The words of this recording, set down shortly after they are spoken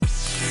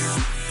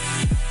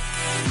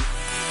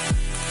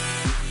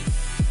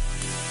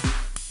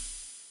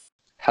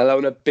Hello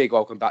and a big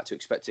welcome back to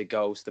Expected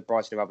Goals, the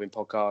Brighton and Albion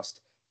podcast.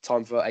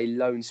 Time for a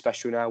lone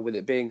special now, with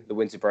it being the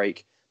winter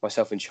break.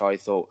 Myself and Chai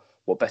thought,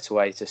 what better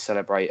way to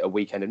celebrate a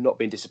weekend of not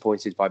being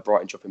disappointed by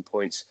Brighton dropping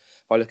points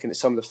by looking at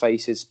some of the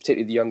faces,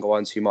 particularly the younger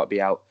ones who might be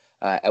out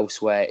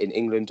elsewhere in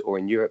England or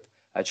in Europe.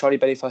 Charlie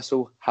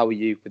Benny-Fussell, how are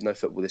you with no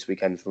football this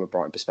weekend from a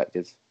Brighton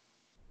perspective?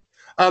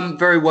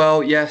 Very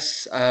well,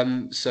 yes.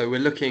 So we're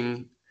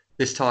looking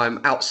this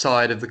time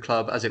outside of the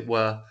club, as it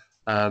were.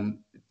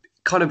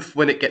 Kind of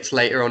when it gets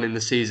later on in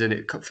the season,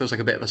 it feels like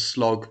a bit of a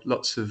slog.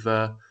 Lots of,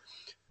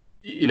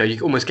 you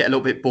almost get a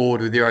little bit bored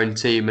with your own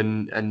team,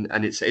 and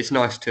it's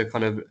nice to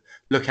kind of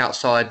look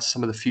outside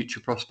some of the future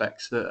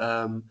prospects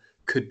that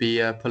could be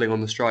pulling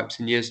on the stripes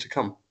in years to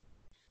come.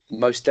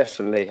 Most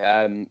definitely.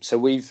 So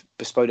we've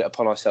bestowed it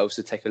upon ourselves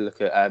to take a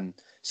look at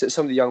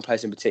some of the young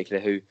players in particular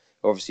who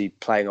are obviously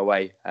playing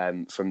away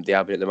from the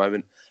Albion at the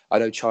moment. I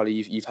know, Charlie,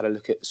 you've had a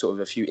look at sort of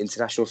a few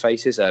international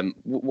faces.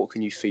 What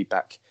can you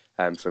feedback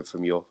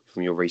from your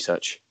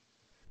research?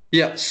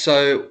 Yeah,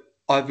 so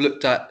I've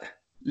looked at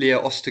Leo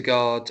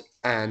Ostergaard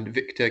and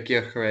Victor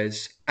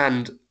Gyökeres,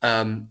 and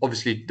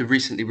obviously the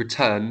recently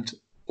returned,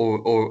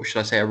 or should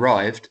I say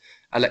arrived,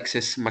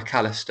 Alexis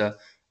McAllister.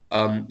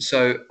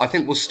 So I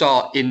think we'll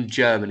start in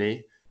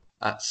Germany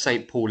at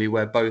St. Pauli,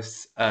 where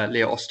both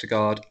Leo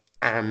Ostergaard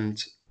and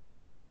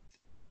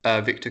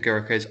Victor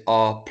Gyökeres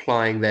are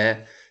plying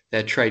their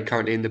trade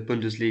currently in the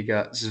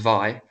Bundesliga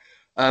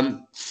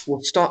 2.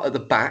 We'll start at the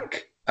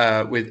back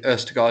with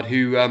Ostergaard,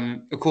 who,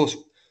 of course,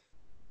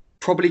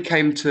 probably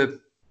came to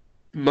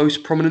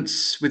most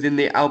prominence within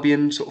the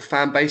Albion sort of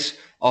fan base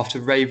after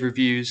rave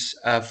reviews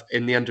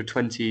in the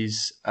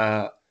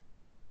under-20s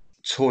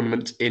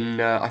tournament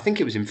in, I think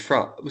it was in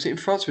France. Was it in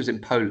France or was it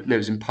in Poland? No, it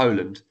was in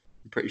Poland.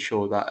 I'm pretty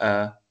sure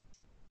that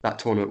that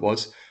tournament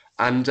was.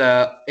 And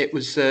it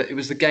was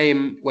the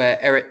game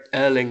where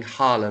Erling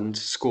Haaland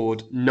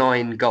scored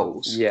 9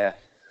 goals. Yeah.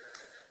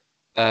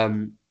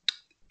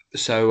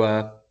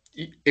 So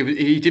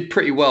he did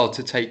pretty well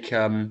to take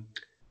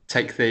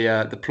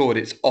the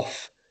plaudits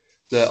off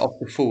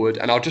the forward.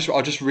 And I'll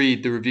just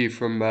read the review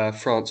from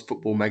France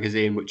Football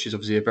Magazine, which is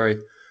obviously a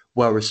very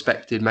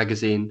well-respected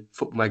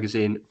football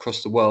magazine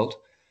across the world.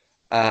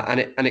 And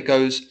it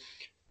goes,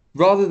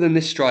 rather than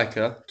this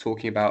striker,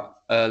 talking about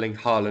Erling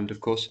Haaland,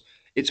 of course,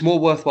 it's more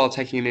worthwhile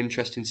taking an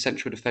interest in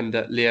central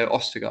defender Leo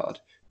Ostergaard,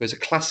 who has a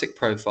classic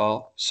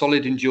profile,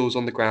 solid in duels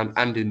on the ground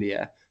and in the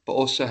air, but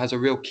also has a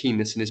real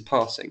keenness in his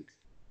passing.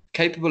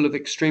 Capable of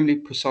extremely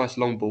precise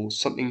long balls,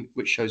 something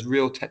which shows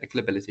real technical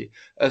ability,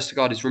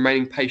 Ostergaard is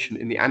remaining patient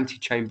in the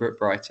antechamber at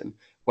Brighton,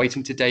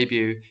 waiting to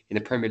debut in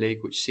a Premier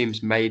League which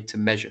seems made to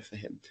measure for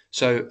him.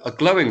 So a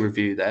glowing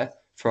review there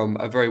from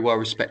a very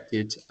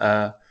well-respected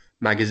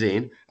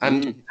magazine,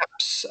 and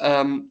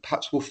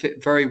perhaps will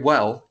fit very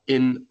well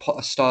in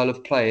Potter's style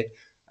of play,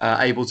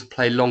 able to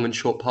play long and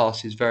short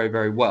passes very,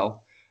 very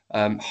well.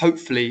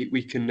 Hopefully,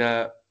 we can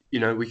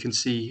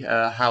see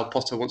how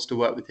Potter wants to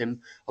work with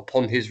him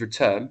upon his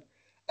return.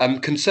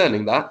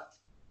 Concerning that,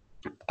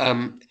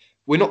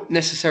 we're not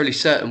necessarily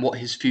certain what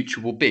his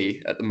future will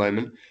be at the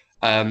moment,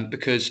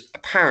 because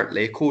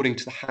apparently, according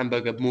to the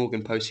Hamburger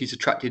Morgenpost, he's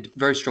attracted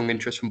very strong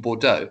interest from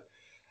Bordeaux.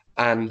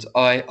 And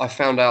I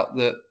found out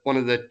that one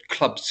of the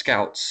club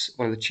scouts,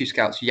 one of the chief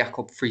scouts,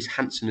 Jakob Friis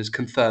Hansen, has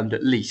confirmed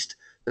at least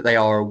that they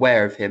are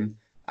aware of him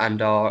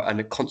and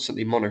are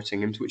constantly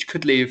monitoring him, which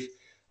could leave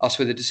us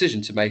with a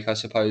decision to make, I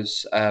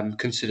suppose,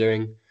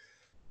 considering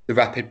the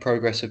rapid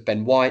progress of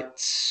Ben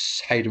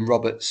White, Hayden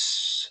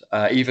Roberts,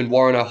 even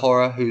Warren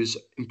O'Hara, who's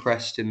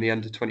impressed in the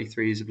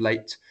under-23s of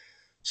late.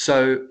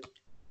 So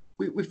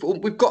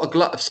we've got a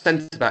glut of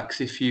centre backs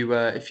if you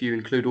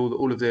include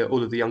all of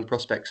the young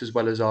prospects, as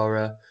well as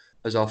our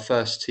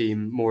first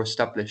team more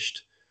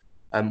established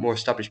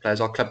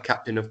players. Our club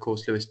captain, of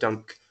course, Lewis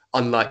Dunk,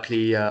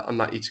 unlikely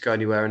to go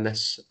anywhere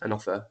unless an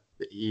offer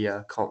that he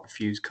can't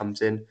refuse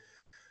comes in.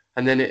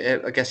 And then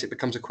I guess it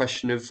becomes a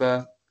question of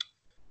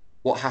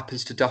what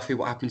happens to Duffy,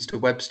 what happens to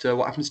Webster,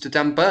 what happens to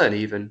Dan Burn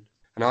even.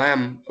 And I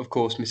am, of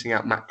course, missing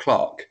out Matt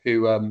Clark,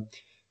 who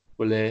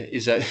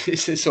is a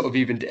sort of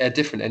even a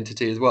different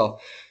entity as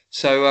well.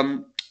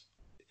 So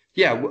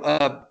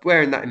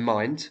bearing that in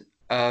mind,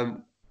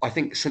 I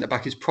think centre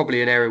back is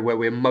probably an area where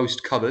we're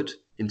most covered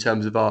in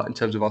terms of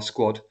our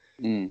squad.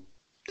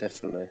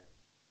 Definitely.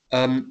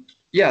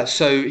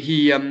 So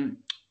he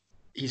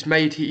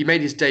made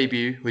his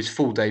debut, his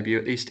full debut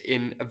at least,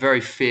 in a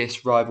very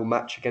fierce rival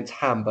match against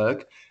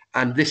Hamburg.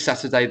 And this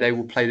Saturday they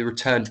will play the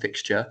return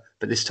fixture,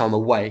 but this time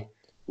away,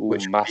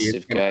 which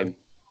massive game.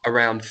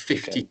 Around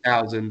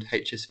 50,000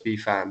 HSV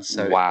fans.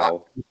 So wow, that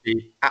would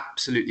be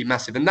absolutely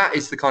massive. And that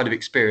is the kind of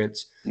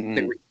experience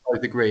that we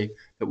both agree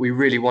that we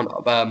really want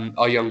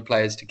our young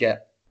players to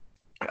get.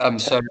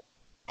 So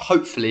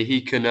hopefully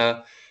he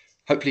can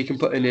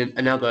put in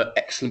another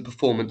excellent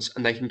performance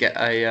and they can get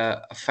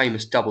a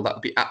famous double. That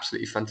would be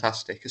absolutely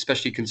fantastic,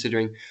 especially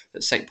considering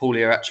that St.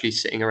 Pauli are actually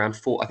sitting around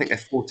I think they're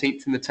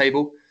 14th in the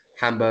table.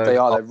 Hamburg. They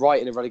are. They're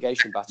right in a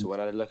relegation battle when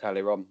I had a look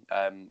earlier on,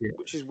 Yeah.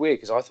 which is weird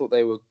because I thought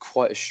they were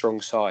quite a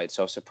strong side,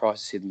 so I was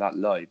surprised to see them that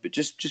low. But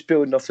just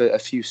building off a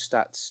few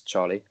stats,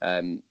 Charlie,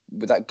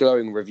 with that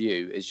glowing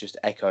review is just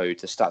echoed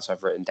the stats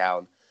I've written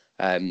down.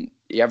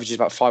 He averages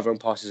about 5 long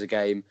passes a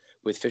game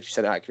with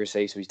 50%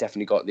 accuracy, so he's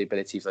definitely got the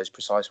ability for those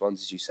precise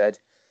ones, as you said.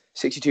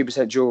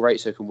 62% duel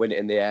rate, so he can win it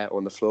in the air or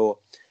on the floor.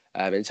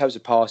 In terms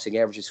of passing, he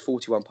averages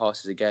 41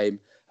 passes a game,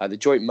 the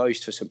joint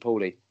most for St.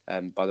 Pauli,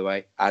 by the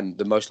way, and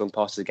the most long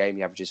passes a game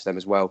he averages for them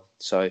as well.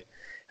 So,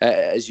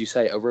 as you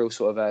say, a real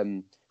sort of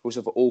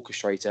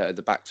orchestrator at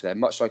the back for them,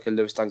 much like a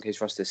Lewis Duncan is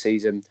for us this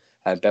season.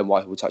 Ben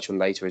White will touch on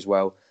later as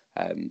well.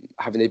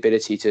 Having the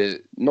ability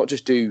to not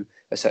just do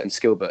a certain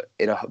skill, but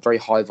in a very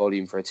high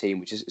volume for a team,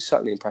 which is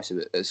certainly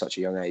impressive at such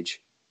a young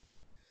age.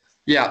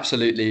 Yeah,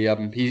 absolutely.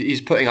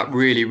 He's putting up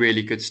really,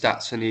 really good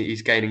stats, and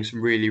he's gaining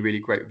some really, really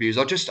great reviews.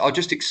 I'll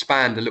just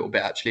expand a little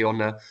bit actually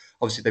on.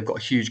 Obviously, they've got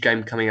a huge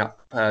game coming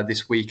up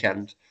this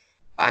weekend,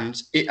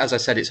 and as I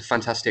said, it's a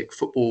fantastic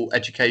football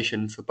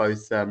education for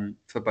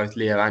both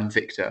Leo and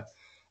Victor.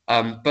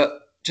 But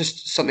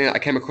just something that I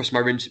came across in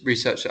my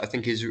research that I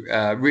think is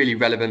really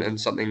relevant, and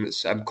something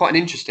that's quite an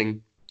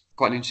interesting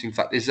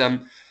fact is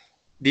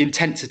the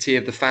intensity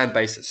of the fan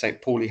base that St.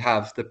 Pauli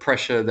have, the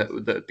pressure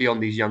that be on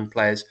these young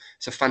players.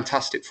 It's a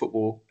fantastic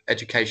football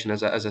education,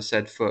 as I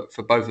said, for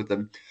both of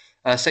them.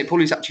 St.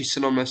 Pauli is actually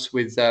synonymous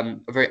with a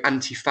very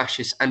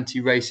anti-fascist,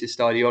 anti-racist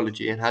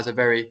ideology, and has a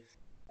very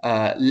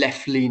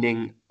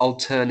left-leaning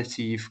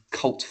alternative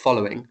cult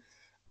following.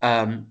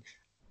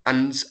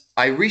 And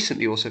I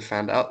recently also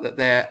found out that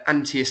their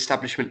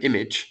anti-establishment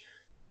image,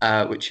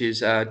 which is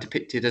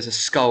depicted as a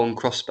skull and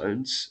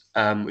crossbones,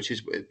 which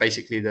is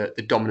basically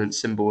the dominant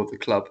symbol of the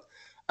club,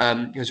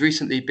 has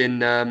recently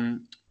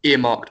been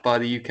earmarked by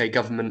the UK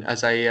government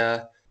as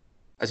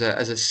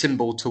a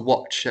symbol to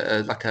watch,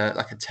 like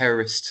a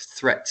terrorist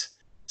threat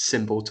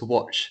symbol to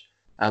watch,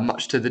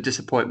 much to the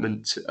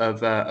disappointment of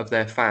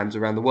their fans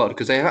around the world,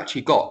 because they have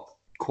actually got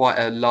quite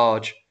a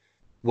large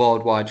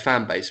worldwide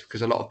fan base,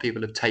 because a lot of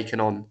people have taken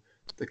on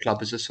the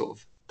club as a sort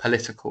of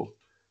political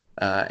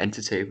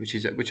entity,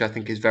 which I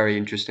think is very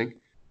interesting.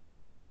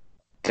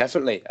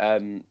 Definitely.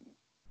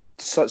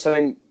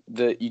 Something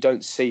that you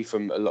don't see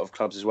from a lot of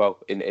clubs as well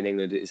in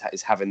England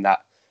is having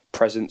that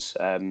presence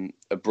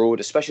abroad,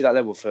 especially that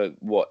level for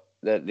what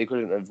the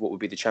equivalent of what would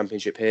be the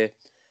Championship here,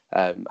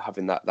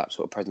 having that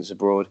sort of presence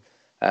abroad.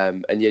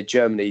 And yeah,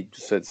 Germany,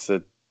 for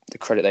the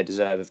credit they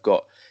deserve, have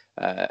got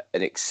an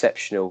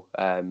exceptional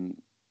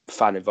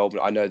fan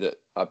involvement. I know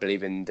that I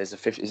believe in is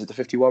it the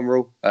 51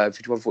 rule,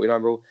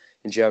 51-49 rule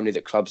in Germany,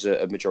 that clubs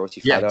are majority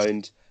fan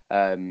owned,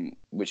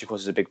 which of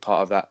course is a big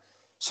part of that.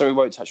 So we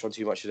won't touch on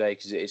too much today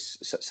because it is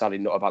sadly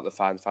not about the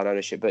fan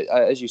ownership. But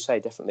as you say,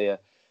 definitely a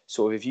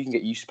sort of, if you can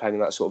get used to playing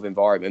in that sort of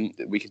environment,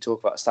 we can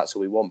talk about stats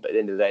all we want. But at the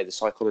end of the day, the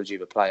psychology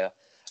of a player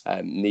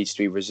needs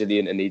to be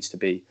resilient and needs to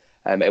be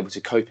able to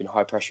cope in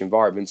high pressure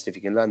environments. And if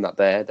you can learn that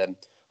there, then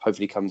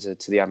hopefully comes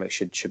to the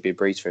Amex should be a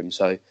breeze for him.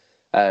 So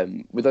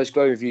with those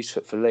glowing reviews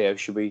for Leo,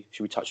 should we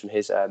touch on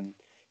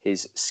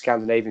his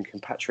Scandinavian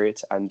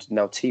compatriot and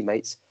now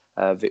teammate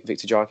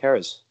Victor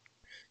Gyökeres?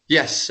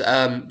 Yes.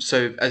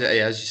 So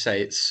as you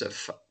say, it's a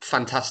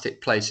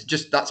fantastic place.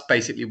 Just that's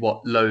basically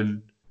what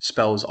loan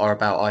spells are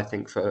about, I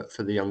think, for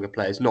the younger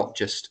players. Not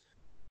just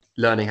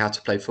learning how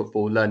to play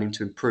football, learning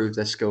to improve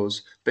their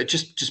skills, but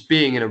just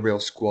being in a real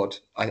squad,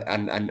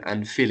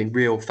 and feeling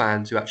real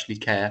fans who actually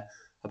care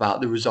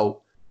about the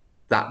result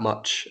that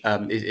much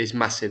is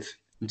massive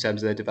in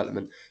terms of their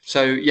development.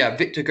 So yeah,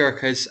 Victor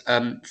Gyökeres,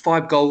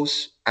 5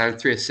 goals and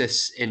 3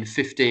 assists in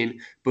 15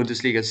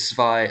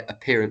 Bundesliga 2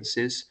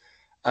 appearances.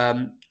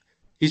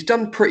 He's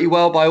done pretty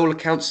well by all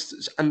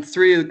accounts, and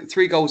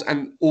three goals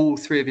and all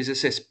 3 of his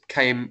assists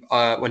came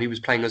when he was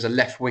playing as a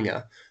left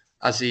winger,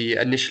 as he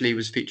initially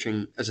was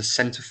featuring as a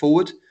centre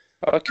forward.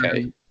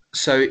 Okay.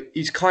 So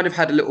he's kind of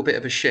had a little bit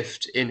of a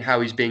shift in how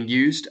he's being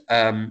used,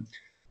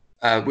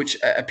 which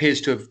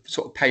appears to have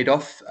sort of paid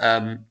off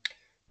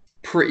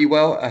pretty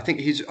well. I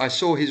think I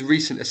saw his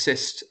recent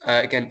assist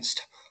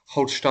against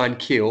Holstein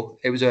Kiel.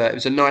 It was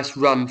a nice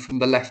run from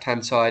the left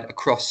hand side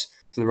across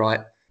to the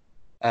right.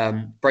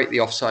 Break the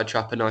offside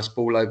trap, a nice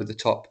ball over the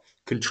top,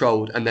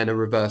 controlled, and then a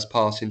reverse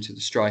pass into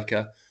the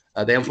striker.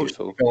 They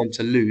unfortunately go on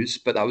to lose,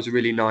 but that was a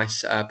really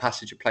nice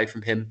passage of play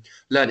from him,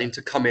 learning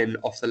to come in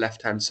off the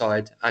left-hand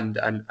side and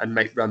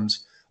make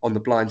runs on the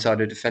blind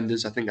side of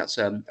defenders. I think that's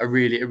a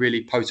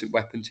really potent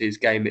weapon to his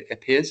game, it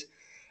appears.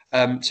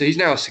 So he's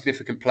now a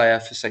significant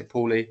player for St.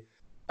 Pauli,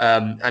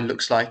 and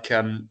looks like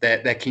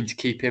they're keen to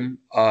keep him.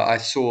 I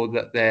saw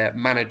that their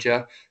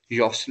manager,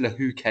 Jos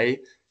Luhukay,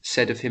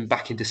 said of him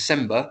back in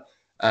December,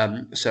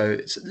 so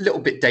it's a little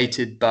bit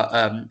dated, but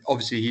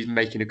obviously he's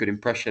making a good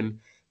impression,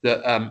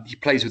 that he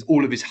plays with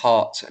all of his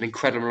heart, an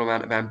incredible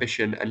amount of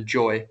ambition and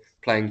joy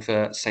playing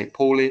for St.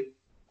 Pauli.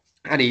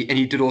 And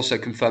he did also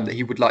confirm that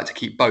he would like to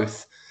keep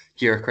both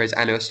Gyökeres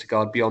and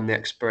Østigard beyond the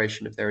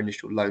expiration of their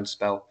initial loan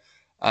spell.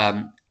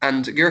 And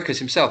Gyökeres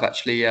himself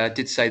actually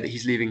did say that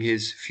he's leaving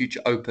his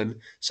future open,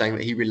 saying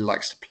that he really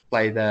likes to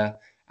play there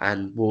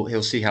and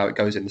he'll see how it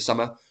goes in the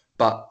summer.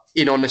 But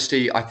in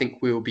honesty, I think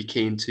we'll be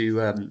keen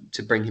to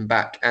bring him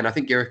back, and I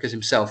think Gyökeres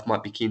himself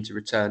might be keen to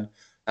return.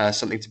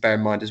 Something to bear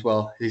in mind as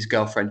well. His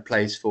girlfriend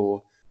plays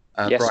for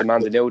Yes, Brighton.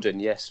 Amanda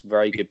Nilden. Yes,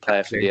 very good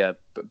player for Exactly.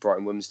 the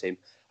Brighton women's team.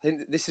 I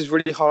think this is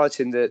really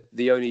highlighting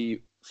the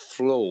only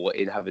flaw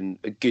in having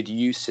a good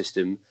youth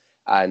system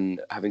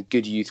and having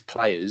good youth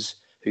players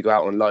who go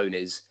out on loan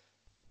is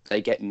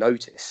they get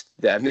noticed.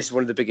 And this is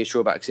one of the biggest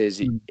drawbacks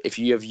is if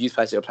you have youth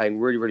players that are playing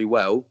really, really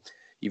well,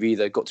 you've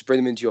either got to bring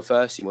them into your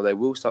first team or they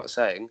will start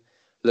saying,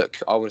 look,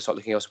 I want to start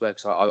looking elsewhere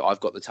because I've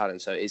got the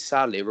talent. So it's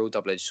sadly a real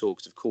double-edged sword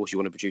because, of course, you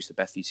want to produce the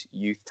best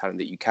youth talent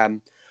that you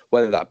can,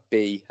 whether that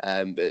be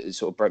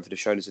sort of Brentford have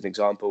shown as an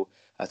example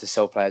to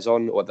sell players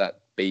on, or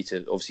that be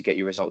to obviously get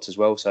your results as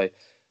well. So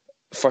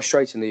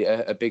frustratingly,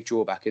 a big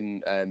drawback.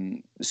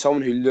 And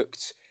someone who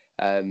looked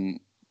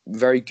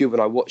very good when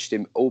I watched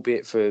him,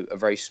 albeit for a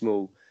very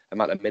small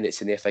amount of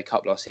minutes in the FA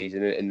Cup last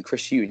season. And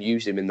Chris Hughton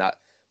used him in that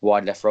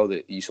wide left role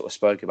that you sort of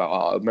spoke about.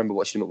 I remember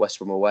watching him at West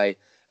Brom away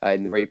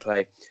in the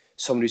replay.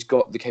 Someone who's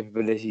got the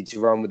capability to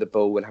run with the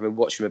ball, and having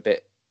watched him a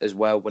bit as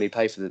well when he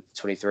played for the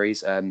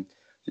 23s,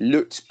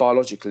 looked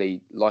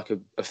biologically like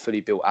a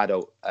fully built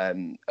adult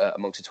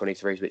amongst the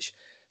 23s, which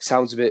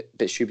sounds a bit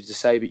stupid to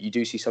say, but you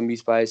do see some of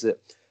these players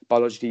that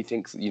biologically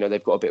think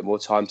they've got a bit more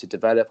time to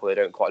develop, or they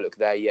don't quite look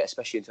there yet,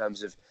 especially in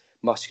terms of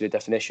muscular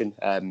definition.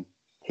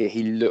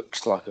 He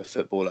looks like a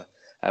footballer,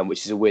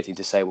 which is a weird thing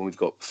to say when we've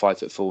got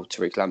 5'4"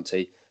 Tariq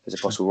Lamptey as a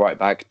possible right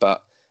back,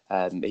 but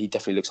he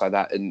definitely looks like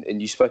that.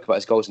 And you spoke about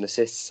his goals and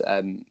assists.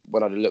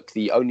 When I look,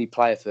 the only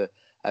player for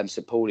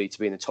St Pauli to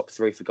be in the top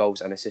 3 for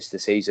goals and assists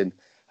this season,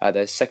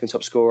 their second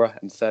top scorer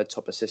and third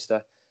top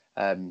assister,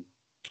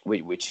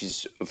 which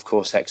is of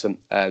course excellent.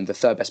 The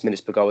third best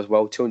minutes per goal as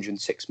well,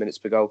 206 minutes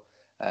per goal,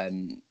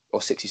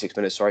 or 66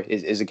 minutes, sorry,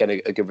 is again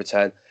a good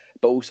return.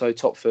 But also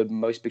top for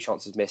most big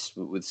chances missed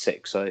with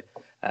 6. So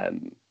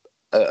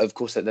of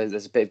course,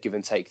 there's a bit of give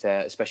and take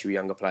there, especially with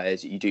younger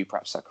players. You do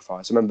perhaps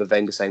sacrifice. I remember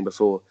Wenger saying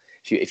before,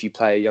 if you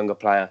play a younger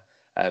player,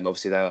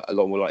 obviously they're a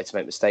lot more likely to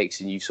make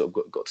mistakes, and you've sort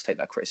of got to take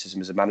that criticism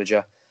as a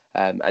manager.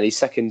 And he's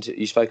second.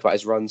 You spoke about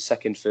his runs,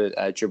 second for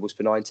dribbles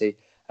per 90,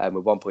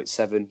 with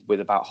 1.7, with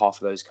about half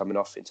of those coming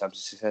off in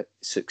terms of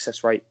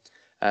success rate.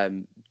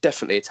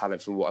 Definitely a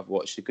talent from what I've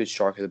watched. A good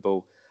striker of the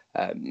ball.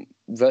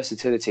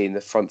 Versatility in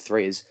the front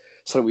 3 is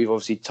something we've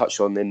obviously touched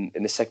on in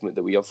the segment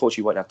that we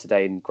unfortunately won't have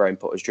today in Graham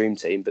Potter's dream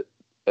team, but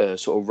a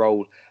sort of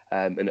role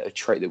and a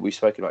trait that we've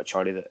spoken about,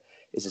 Charlie, that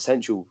is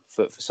essential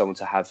for someone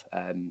to have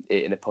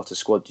in a Potter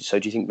squad. So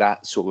do you think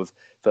that sort of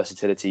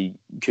versatility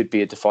could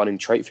be a defining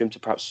trait for him to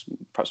perhaps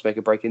make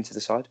a break into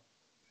the side?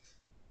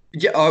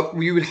 Yeah,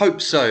 we would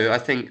hope so. I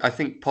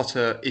think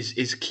Potter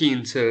is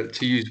keen to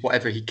use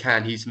whatever he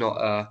can. He's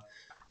not.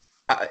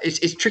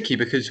 It's tricky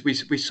because we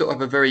sort of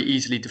have a very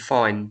easily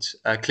defined,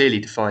 clearly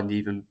defined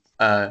even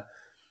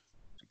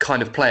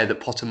kind of player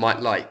that Potter might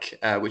like,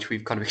 which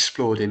we've kind of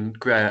explored in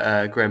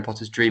Graham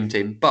Potter's dream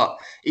team. But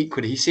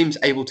equally, he seems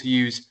able to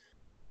use,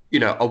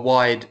 a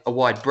wide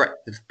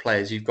breadth of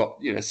players. You've got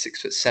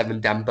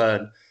 6'7" Dan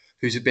Burn,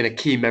 who's been a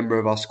key member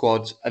of our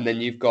squad, and then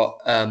you've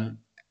got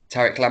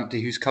Tariq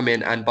Lamptey, who's come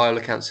in and by all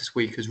accounts this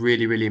week has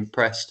really, really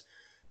impressed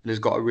and has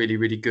got a really,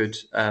 really good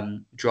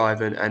drive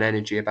and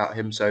energy about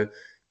him. So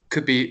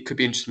could be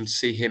interesting to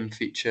see him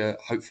feature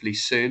hopefully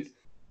soon.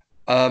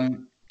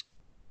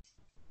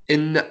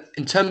 In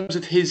terms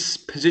of his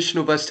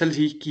positional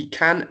versatility, he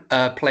can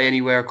play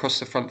anywhere across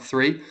the front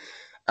 3.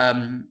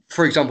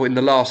 For example, in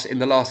the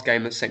last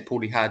game that St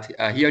Pauli had,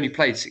 he only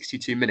played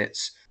 62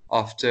 minutes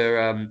after,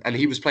 and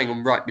he was playing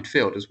on right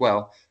midfield as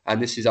well.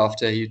 And this is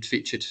after he'd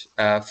featured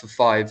for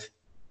 5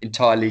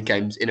 entire league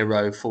games in a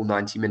row, full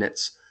 90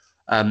 minutes.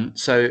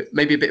 So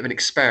maybe a bit of an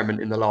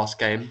experiment in the last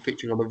game,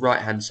 featuring on the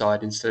right hand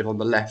side instead of on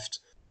the left,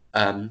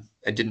 and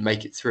didn't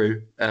make it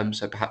through.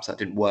 So perhaps that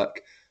didn't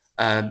work.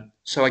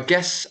 So I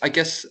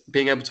guess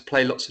being able to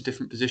play lots of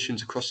different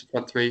positions across the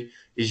front 3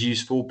 is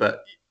useful,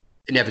 but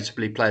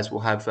inevitably players will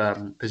have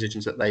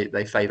positions that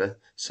they favour,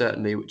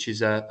 certainly, which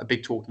is a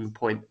big talking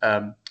point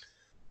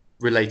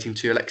relating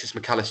to Alexis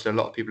Mac Allister. A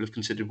lot of people have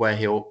considered where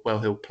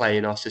he'll play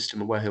in our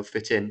system and where he'll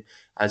fit in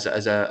as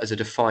a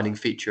defining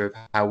feature of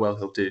how well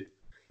he'll do.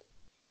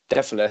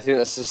 Definitely. I think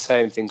that's the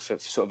same thing for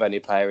sort of any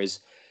player is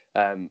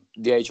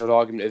the age-old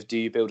argument of do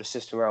you build a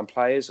system around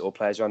players or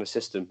players around a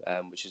system,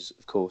 which is,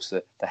 of course,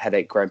 the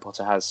headache Graham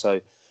Potter has. So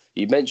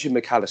you mentioned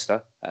Mac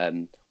Allister.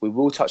 We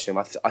will touch him.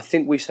 I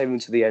think we save him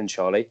to the end,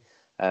 Charlie.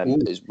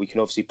 As we can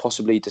obviously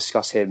possibly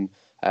discuss him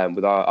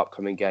with our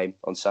upcoming game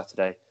on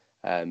Saturday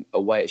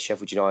away at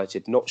Sheffield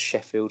United. Not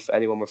Sheffield. For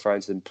anyone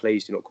referring to them,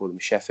 please do not call them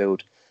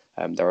Sheffield.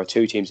 There are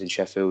 2 teams in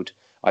Sheffield.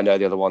 I know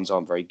the other ones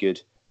aren't very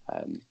good,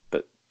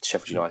 but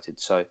Sheffield United.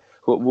 So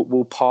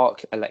we'll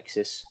park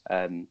Alexis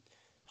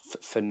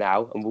for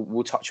now, and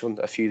we'll touch on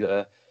a few that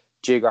are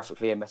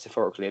geographically and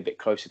metaphorically a bit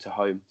closer to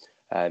home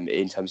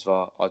in terms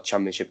of our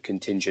championship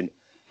contingent.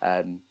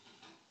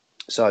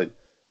 So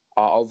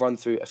I'll run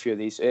through a few of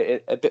these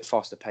a bit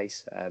faster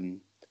pace.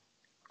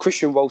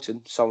 Christian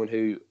Walton, someone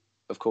who,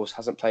 of course,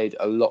 hasn't played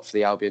a lot for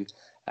the Albion,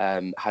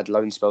 had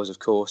loan spells, of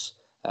course,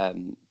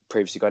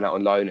 previously going out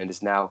on loan, and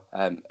is now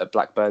at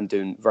Blackburn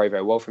doing very,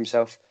 very well for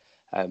himself.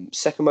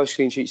 Second most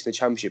clean sheets in the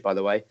Championship, by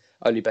the way,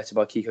 only better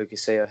by Kiko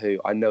Casilla, who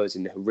I know is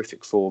in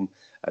horrific form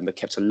but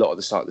kept a lot at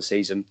the start of the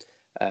season.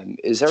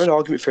 Is there an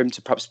argument for him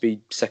to perhaps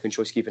be second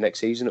choice keeper next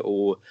season,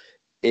 or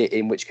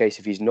in which case,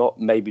 if he's not,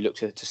 maybe look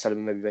to sell him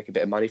and maybe make a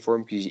bit of money for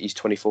him because he's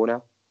 24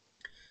 now?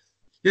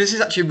 Yeah, this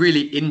is actually a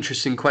really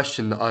interesting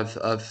question that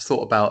I've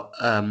thought about.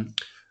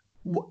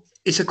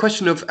 It's a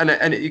question of,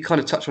 and you kind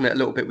of touched on it a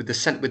little bit with the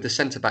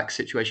centre back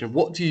situation.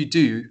 What do you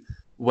do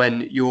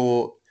when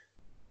your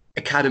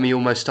academy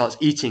almost starts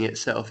eating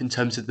itself in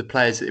terms of the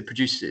players that it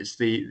produces?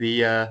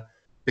 The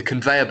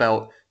conveyor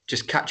belt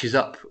just catches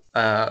up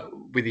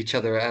with each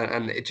other,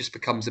 and it just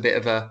becomes a bit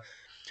of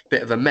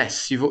a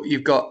mess.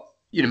 You've got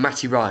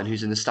Matty Ryan,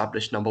 who's an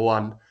established number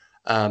one.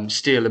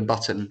 Steele and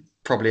Button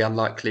probably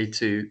unlikely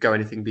to go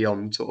anything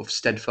beyond sort of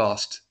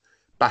steadfast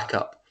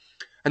backup.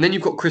 And then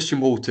you've got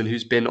Christian Walton,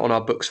 who's been on our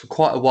books for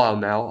quite a while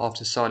now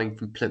after signing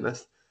from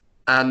Plymouth.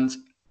 And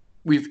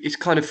it's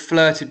kind of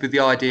flirted with the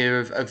idea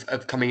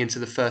of coming into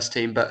the first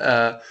team,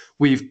 but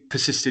we've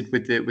persisted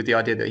with the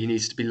idea that he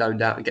needs to be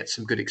loaned out and get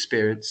some good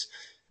experience,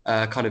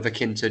 kind of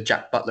akin to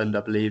Jack Butland,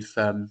 I believe.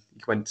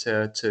 He went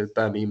to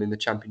Birmingham in the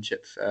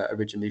Championship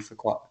originally for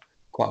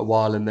quite a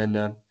while, and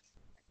then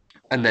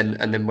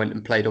went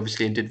and played,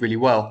 obviously, and did really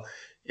well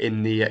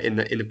in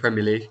the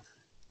Premier League.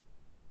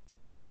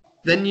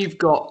 Then you've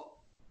got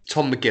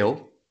Tom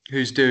McGill,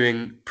 who's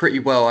doing pretty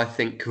well, I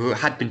think, who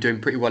had been doing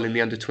pretty well in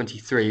the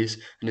under-23s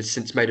and has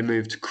since made a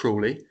move to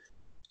Crawley.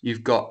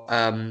 You've got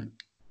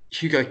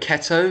Hugo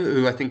Keto,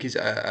 who I think is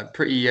a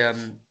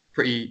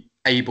pretty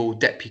able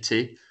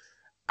deputy.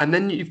 And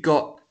then you've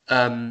got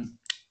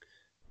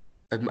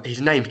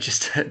his name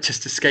just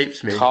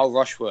escapes me. Carl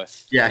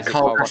Rushworth. Yeah,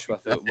 Carl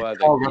Rushworth at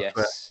Worthing. Carl Rushworth.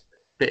 Yes.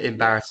 Bit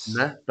embarrassing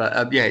there,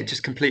 but it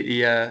just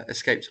completely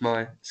escaped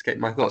my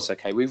thoughts. That's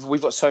okay.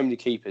 We've got so many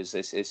keepers.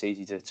 It's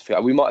easy to figure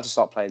out. We might have to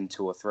start playing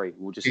 2 or 3.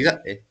 We'll just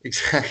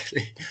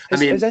exactly.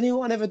 Has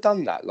anyone ever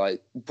done that?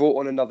 Like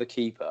brought on another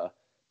keeper,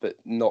 but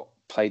not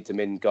played them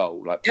in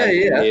goal, like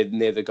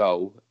near the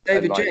goal.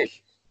 David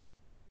James.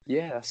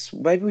 Yeah,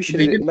 maybe we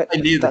should. Near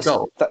the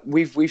goal.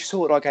 We've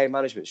sorted our game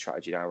management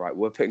strategy now, right?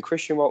 We're putting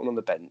Christian Walton on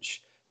the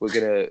bench.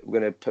 We're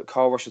gonna put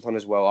Carl Rushworth on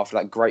as well after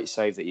that great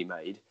save that he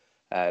made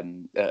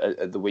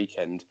at the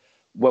weekend.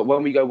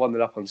 When we go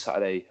 1-0 up on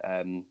Saturday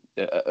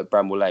at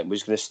Bramwell Lane, we're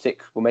just going to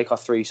stick. We'll make our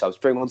 3 subs,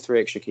 bring on 3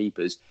 extra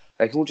keepers.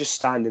 They can all just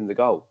stand in the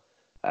goal,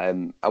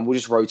 and we'll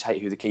just rotate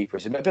who the keeper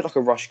is. A bit like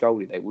a rush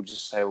goalie. We'll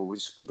just say, we're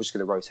just going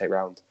to rotate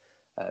around.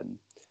 But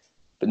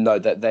no,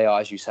 that they are,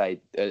 as you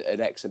say,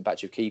 an excellent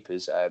batch of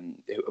keepers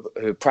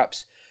who are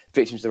perhaps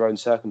victims of their own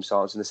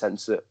circumstance in the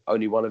sense that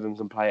only one of them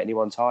can play at any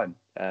one time.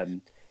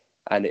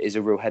 And it is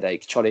a real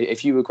headache. Charlie,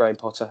 if you were Graham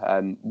Potter,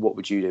 what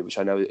would you do? Which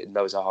I know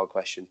is a hard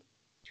question.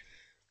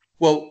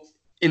 Well,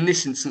 in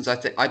this instance,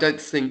 I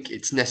don't think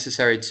it's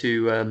necessary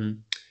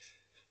to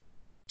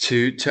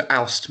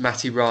oust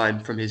Matty Ryan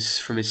from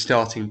his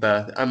starting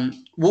berth.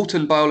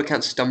 Walton, by all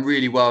accounts, has done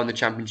really well in the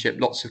Championship.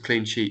 Lots of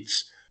clean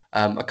sheets,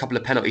 a couple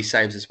of penalty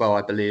saves as well,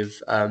 I believe,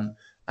 and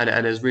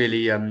has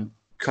really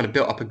kind of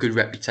built up a good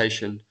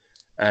reputation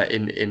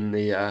in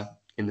the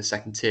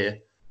second tier.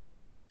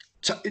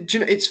 So, do you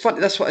know, it's funny.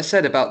 That's what I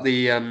said about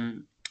the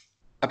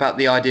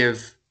idea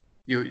of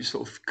your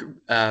sort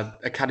of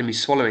academy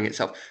swallowing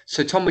itself.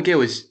 So Tom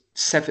McGill is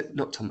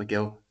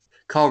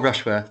Carl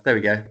Rushworth. There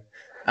we go.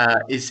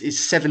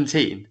 Is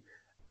 17,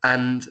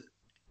 and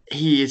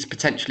he is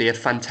potentially a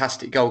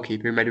fantastic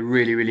goalkeeper who made a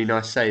really, really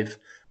nice save,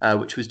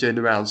 which was doing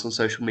the rounds on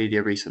social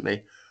media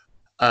recently,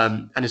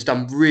 and has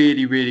done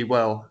really, really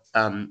well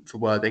for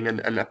Worthing,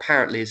 and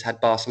apparently has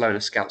had Barcelona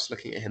scouts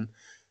looking at him.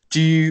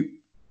 Do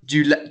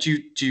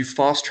you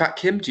fast track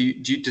him?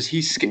 Does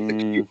he skip the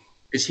queue?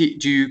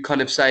 Do you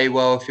kind of say,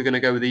 well, if you're going to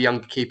go with a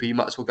younger keeper, you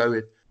might as well go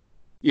with,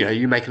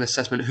 you make an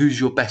assessment. Who's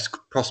your best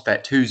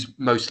prospect? Who's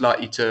most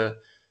likely to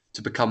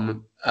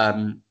become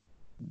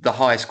the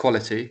highest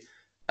quality?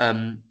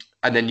 And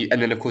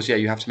then of course,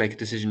 you have to make a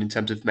decision in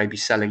terms of maybe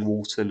selling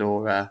Walton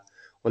or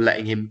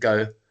letting him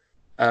go.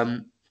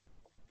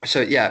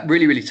 So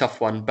really, really tough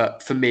one.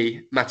 But for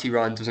me, Matty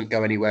Ryan doesn't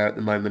go anywhere at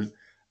the moment.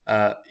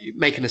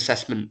 Make an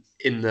assessment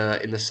in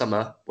the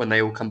summer when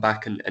they all come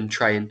back and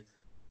train,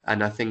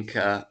 and I think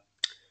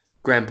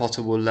Graham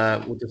Potter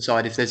will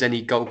decide if there's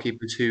any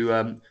goalkeepers who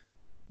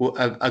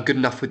are good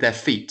enough with their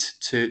feet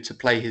to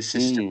play his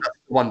system. That's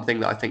one thing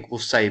that I think will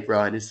save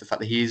Ryan is the fact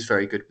that he is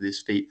very good with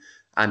his feet.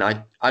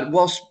 And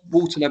whilst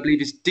Walton, I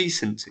believe, is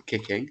decent at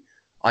kicking,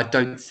 I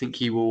don't think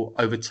he will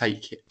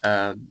overtake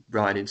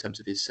Ryan in terms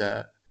of his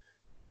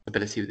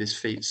ability with his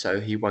feet. So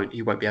he won't be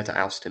able to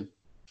oust him.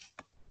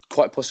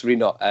 Quite possibly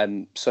not.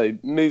 So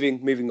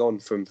moving on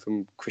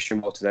from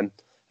Christian Walton,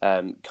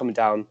 then coming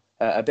down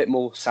a bit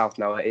more south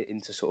now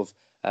into sort of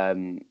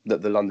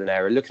the London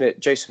area. Looking at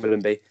Jason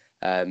Millenby,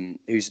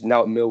 who's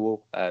now at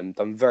Millwall,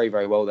 done very,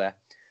 very well there.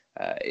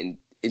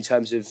 In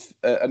terms of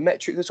a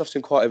metric that's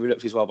often quite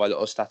overlooked as well by a lot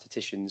of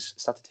statisticians,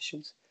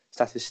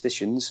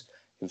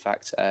 in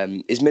fact,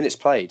 is minutes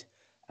played.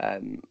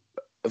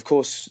 Of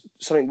course,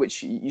 something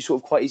which you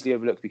sort of quite easily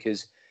overlook,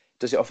 because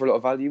does it offer a lot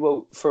of value?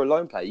 Well, for a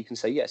loan player, you can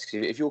say yes,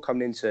 because if you're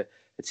coming into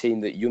a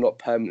team that you're not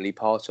permanently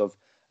part of,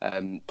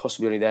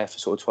 possibly only there for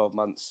sort of 12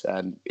 months,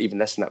 even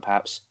less than that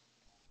perhaps,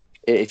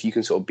 if you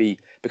can sort of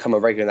become a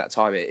regular in that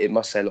time, it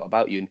must say a lot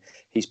about you. And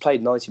he's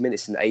played 90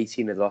 minutes in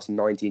 18 of the last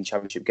 19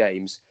 championship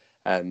games,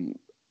 and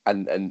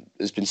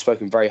has been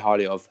spoken very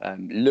highly of.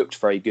 Looked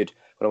very good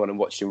when I went and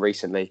watched him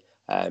recently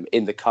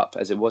in the Cup,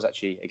 as it was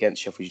actually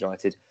against Sheffield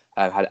United.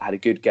 Had a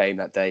good game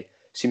that day.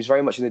 Seems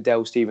very much in the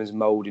Dale Stephens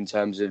mould in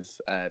terms of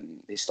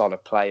his style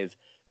of play,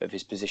 of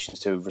his positions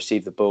to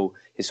receive the ball,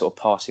 his sort of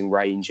passing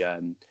range,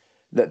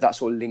 that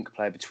sort of link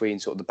player between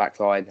sort of the back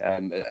line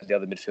and the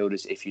other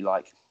midfielders, if you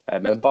like.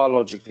 And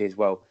biologically as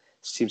well,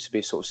 seems to be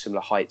a sort of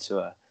similar height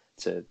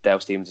to Dale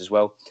Stephens as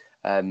well.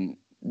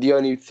 The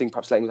only thing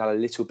perhaps letting him down a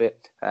little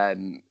bit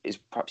is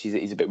perhaps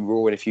he's a bit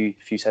raw in a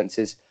few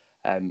senses.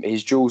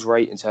 His duels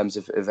rate in terms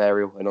of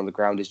aerial and on the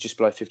ground is just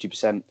below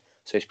 50%,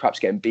 so he's perhaps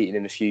getting beaten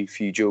in a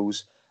few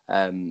duels.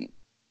 And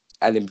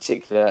in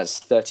particular, that's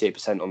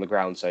 38% on the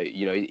ground. So,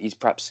 he's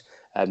perhaps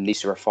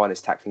needs to refine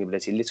his tackling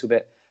ability a little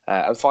bit.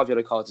 And 5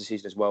 yellow cards this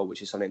season as well,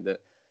 which is something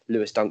that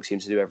Lewis Dunk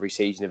seems to do every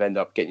season, of end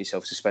up getting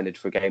yourself suspended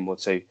for a game or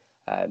two,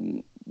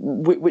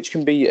 which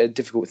can be a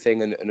difficult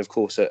thing. And of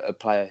course, a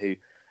player who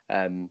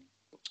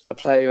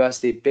has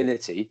the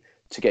ability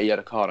to get a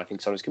yellow card, I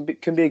think sometimes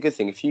can be a good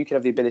thing. If you can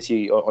have the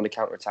ability on a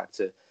counter attack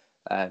to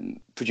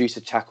produce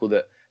a tackle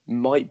that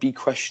might be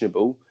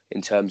questionable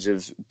in terms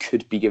of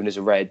could be given as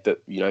a red,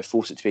 but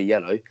force it to be a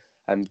yellow,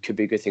 could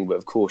be a good thing. But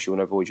of course, you want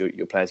to avoid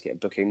your players getting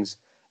bookings.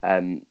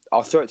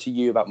 I'll throw it to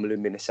you about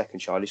Malumbi in a second,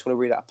 Charlie. I just want to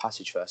read out a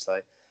passage first,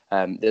 though.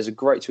 There's a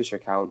great Twitter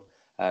account.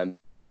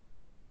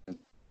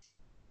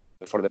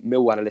 Follow the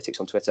Millwall Analytics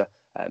on Twitter,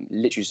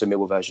 literally just a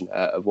Millwall version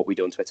of what we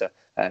do on Twitter.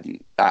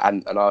 And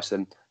I asked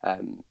them,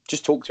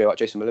 just talk to me about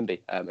Jason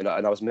Malumbi. And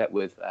I was met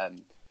with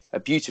a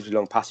beautifully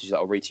long passage that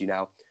I'll read to you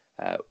now.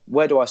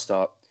 Where do I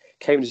start?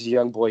 Came in as a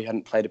young boy who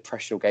hadn't played a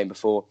professional game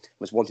before,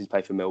 was wanting to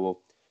play for Millwall.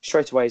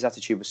 Straight away, his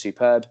attitude was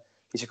superb.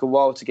 He took a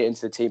while to get into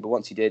the team, but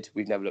once he did,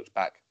 we've never looked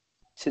back.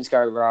 Since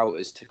Gary Rowell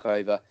has took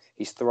over,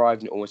 he's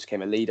thrived and almost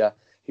became a leader.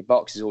 He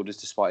barks his orders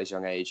despite his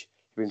young age.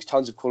 He brings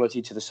tons of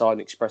quality to the side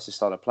and expresses his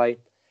style of play.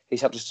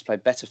 He's helped us to play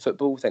better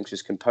football thanks to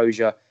his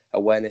composure,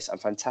 awareness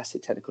and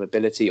fantastic technical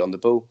ability on the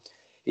ball.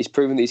 He's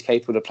proven that he's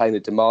capable of playing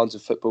the demands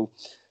of football,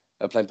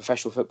 playing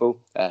professional football,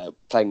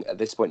 playing at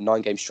this point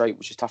 9 games straight,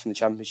 which is tough in the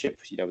Championship,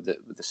 with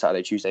the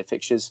Saturday, Tuesday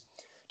fixtures.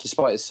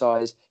 Despite his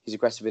size, he's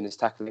aggressive in his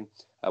tackling,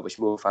 which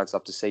more fans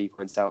love to see, he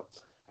points out,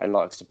 and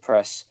likes to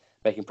press,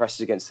 making presses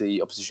against the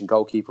opposition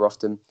goalkeeper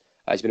often.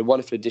 He's been a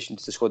wonderful addition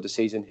to the squad this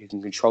season, who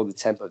can control the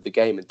tempo of the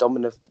game and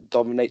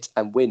dominate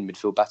and win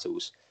midfield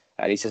battles.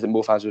 And he says that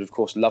more fans would, of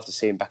course, love to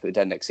see him back at the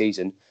Den next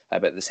season,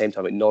 but at the same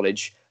time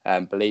acknowledge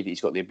and believe that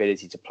he's got the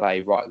ability to play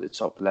right at the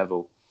top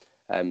level.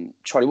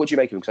 Charlie, what do you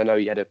make of him? Because I know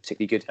he had a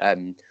particularly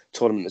good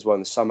tournament as well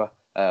in the summer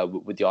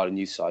with the Ireland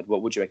youth side.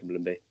 What would you make of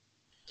Malumbi?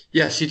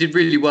 Yes, he did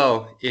really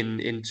well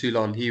in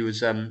Toulon. He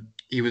was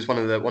one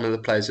of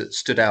the players that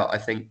stood out, I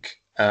think,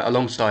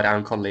 alongside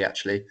Aaron Connolly,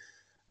 actually.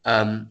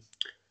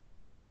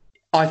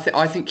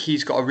 I think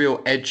he's got a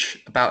real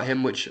edge about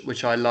him,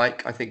 which I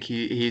like. I think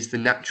he's the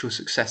natural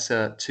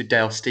successor to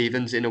Dale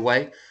Stephens in a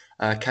way.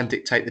 Can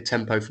dictate the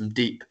tempo from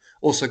deep.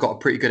 Also got a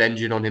pretty good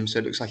engine on him, so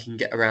it looks like he can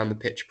get around the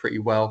pitch pretty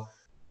well.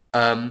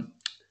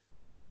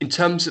 In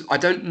terms of, I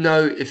don't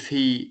know if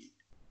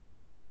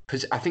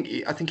because I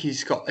think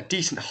he's got a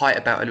decent height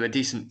about him, a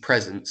decent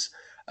presence.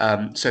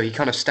 So he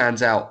kind of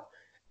stands out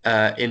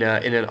in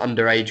an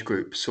underage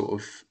group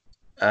sort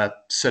of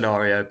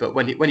scenario. But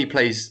when he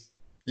plays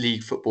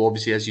league football,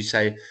 obviously, as you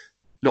say,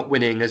 not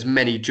winning as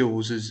many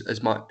duels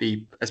as might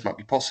be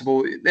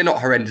possible. They're not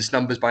horrendous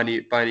numbers by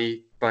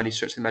any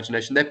stretch of the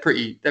imagination. They're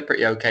pretty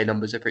okay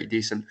numbers. They're pretty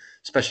decent,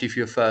 especially for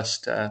your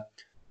first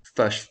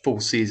full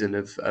season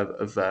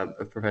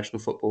of professional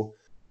football.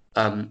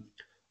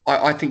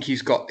 I think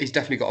he's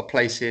definitely got a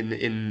place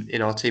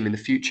in our team in the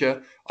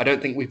future. I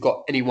don't think we've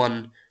got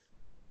anyone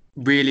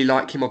really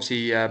like him.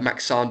 Obviously,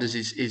 Max Sanders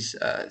is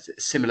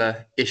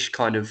similar-ish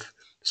kind of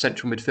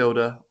central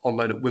midfielder on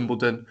loan at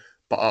Wimbledon,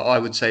 but I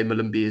would say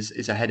Malumbi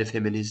is ahead of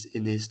him in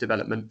his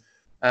development.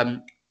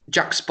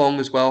 Jack Spong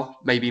as well,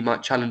 maybe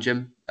might challenge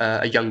him,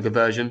 a younger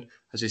version.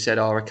 As we said,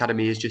 our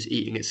academy is just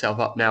eating itself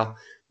up now.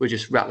 We're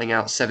just rattling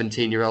out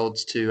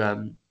 17-year-olds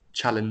to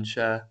challenge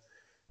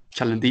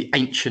the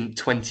ancient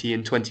 20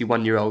 and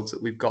 21-year-olds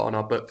that we've got on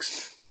our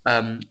books.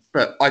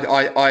 But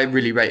I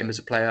really rate him as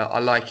a player. I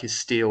like his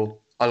steel,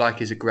 I like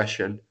his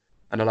aggression,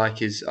 and I like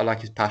his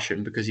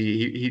passion, because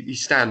he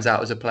stands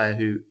out as a player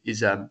who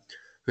has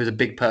a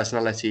big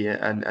personality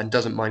and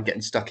doesn't mind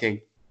getting stuck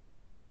in.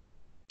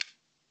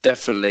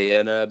 Definitely,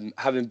 and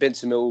having been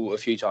to Millwall a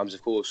few times,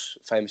 of course,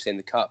 famously in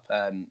the Cup,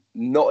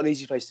 not an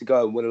easy place to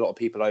go and win a lot of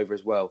people over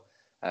as well.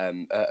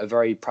 A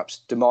very perhaps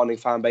demanding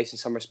fan base in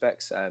some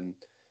respects,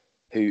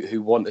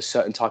 who want a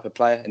certain type of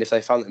player, and if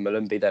they found it in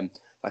Malumbi, then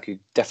that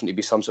could definitely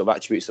be some sort of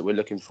attributes that we're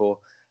looking for.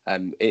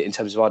 in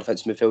terms of our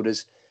defensive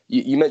midfielders.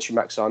 You mentioned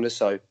Max Sanders,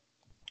 so I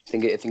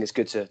think it's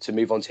good to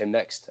move on to him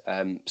next.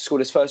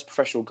 Scored his first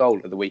professional goal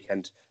of the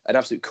weekend, an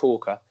absolute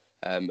corker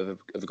of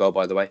a goal,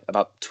 by the way.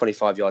 About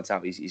 25 yards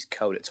out, he's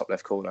curled it top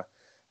left corner.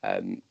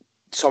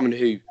 Someone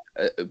who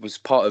was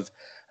part of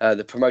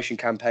the promotion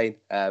campaign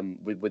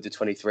with the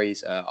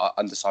 23s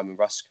under Simon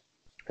Rusk,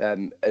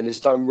 and has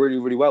done really,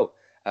 really well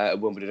at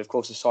Wimbledon. Of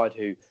course, a side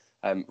who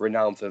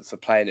renowned for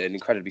playing at an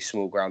incredibly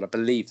small ground. I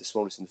believe the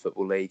smallest in the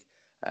Football League.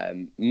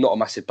 Not a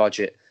massive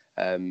budget.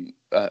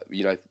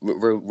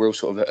 Real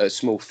sort of a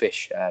small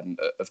fish,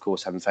 of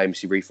course, having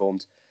famously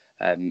reformed.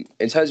 In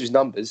terms of his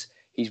numbers,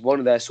 he's one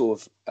of their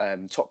sort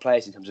of top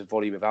players in terms of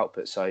volume of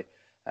output. So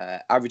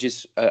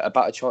averages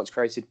about a chance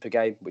created per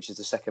game, which is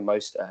the second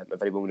most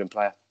of any Wimbledon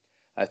player.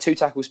 2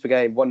 tackles per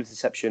game, 1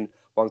 interception,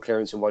 1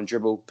 clearance and 1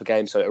 dribble per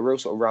game. So a real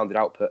sort of rounded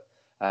output.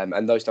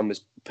 And those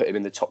numbers put him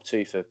in the top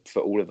 2 for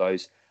all of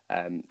those.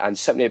 And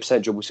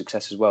 78% dribble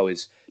success as well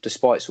is,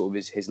 despite sort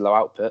of his low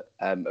output,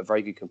 a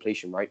very good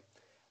completion rate.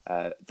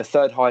 The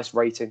third highest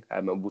rating,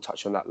 and we'll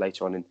touch on that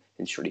later on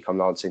in Strictly Come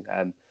Dancing.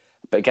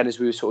 But again, as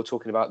we were sort of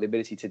talking about the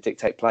ability to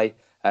dictate play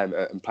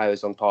and play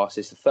those long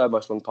passes, the third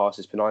most long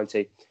passes per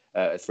 90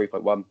 at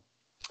 3.1.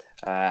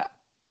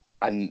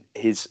 And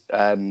his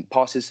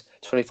passes,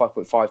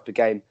 25.5 per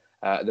game,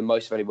 the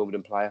most of any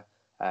Wimbledon player.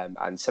 And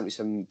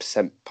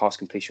 77% pass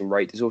completion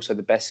rate is also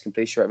the best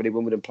completion rate of any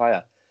Wimbledon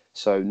player.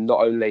 So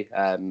not only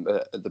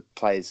the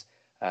players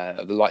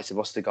of the likes of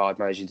Ostergaard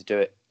managing to do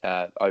it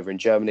over in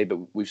Germany, but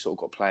we've sort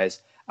of got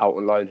players out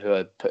on loan who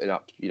are putting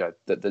up,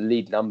 the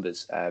lead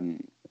numbers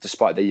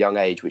despite their young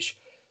age, which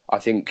I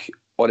think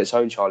on its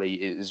own, Charlie,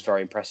 is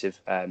very impressive,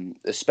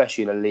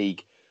 especially in a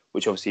league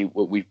which obviously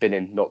we've been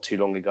in not too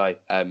long ago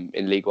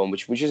in League One,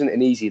 which isn't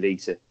an easy league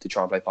to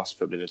try and play past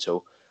football at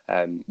all.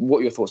 What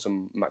are your thoughts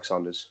on Max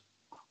Sanders?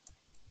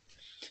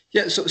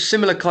 Yeah, sort of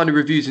similar kind of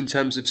reviews in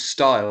terms of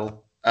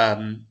style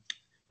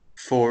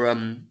for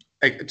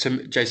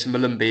to Jason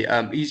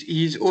Malumbi.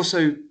 He's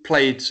also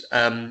played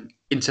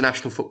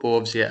international football,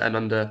 obviously, at an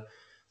under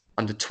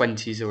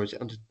 20s, or is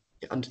it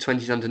under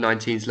 20s, under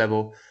 19s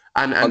level,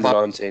 and under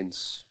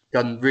 19s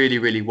done really,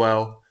 really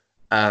well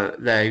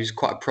there. He was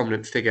quite a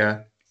prominent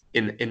figure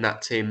in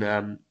that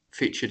team,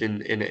 featured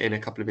in a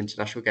couple of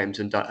international games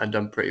and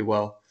done pretty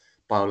well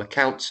by all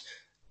accounts.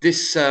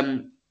 This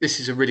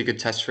is a really good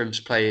test for him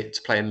to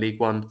play in League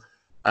One.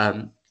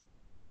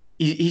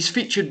 He's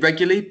featured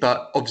regularly,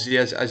 but obviously,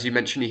 as you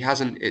mentioned, he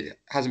hasn't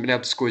been able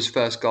to score his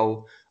first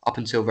goal up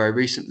until very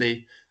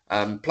recently.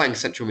 Playing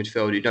central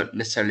midfield, you don't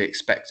necessarily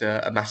expect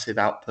a massive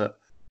output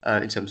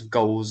in terms of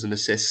goals and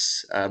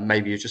assists.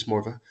 Maybe you're just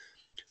more of a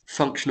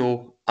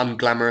functional,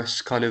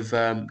 unglamorous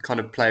kind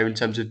of player in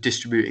terms of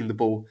distributing the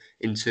ball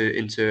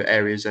into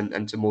areas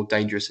and to more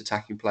dangerous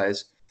attacking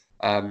players.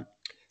 But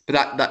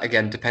that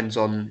again depends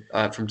on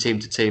from team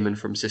to team and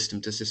from system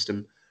to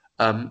system.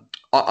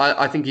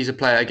 I think he's a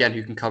player again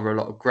who can cover a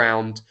lot of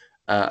ground.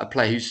 A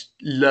player who's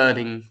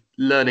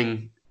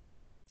learning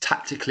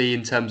tactically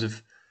in terms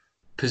of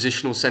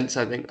positional sense.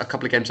 I think a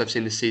couple of games I've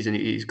seen this season,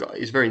 he's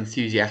very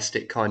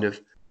enthusiastic kind of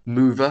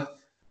mover.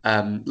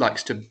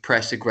 Likes to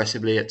press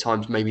aggressively at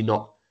times, maybe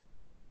not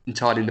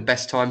entirely in the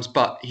best times,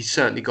 but he's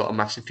certainly got a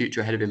massive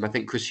future ahead of him. I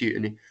think Chris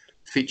Hughton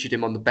featured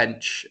him on the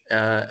bench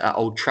at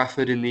Old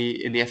Trafford in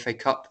the FA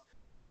Cup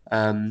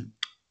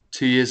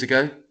 2 years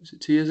ago. Was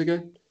it 2 years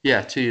ago?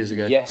 Yeah, 2 years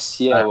ago. Yes,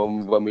 yeah,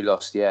 when we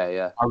lost,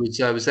 yeah. I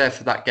was there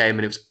for that game,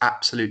 and it was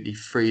absolutely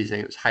freezing.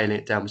 It was hailing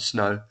it down with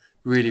snow,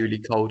 really, really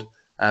cold.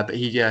 But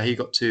he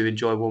got to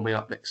enjoy warming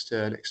up next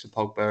to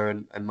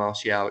Pogba and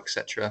Martial,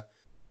 etc.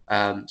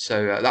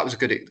 So that was a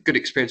good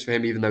experience for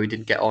him, even though he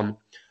didn't get on.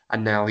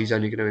 And now he's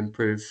only going to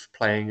improve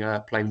playing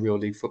real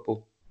league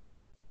football.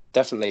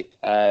 Definitely.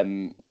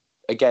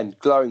 Again,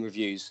 glowing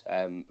reviews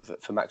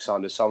for Max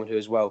Sanders, someone who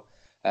as well.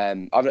 I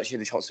haven't actually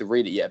had the chance to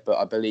read it yet, but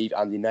I believe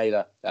Andy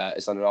Naylor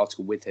has done an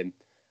article with him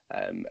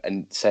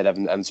and said,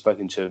 I've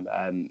spoken to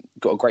him,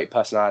 got a great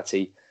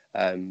personality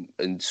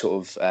and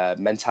sort of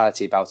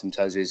mentality about him in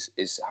terms of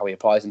is how he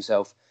applies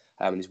himself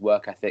and his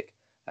work ethic,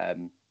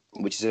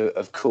 which is,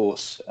 of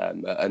course,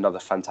 another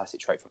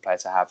fantastic trait for a player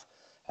to have.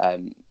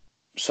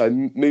 So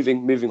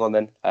moving on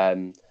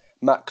then,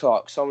 Matt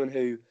Clark, someone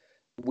who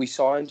we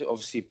signed,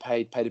 obviously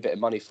paid a bit of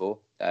money for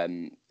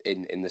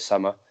in the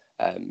summer.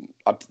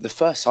 The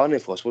first signing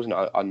for us wasn't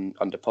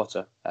under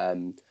Potter,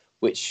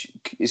 which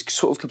is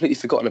sort of completely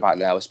forgotten about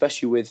now,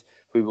 especially with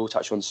who we will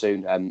touch on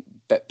soon.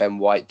 Ben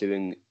White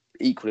doing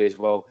equally as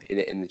well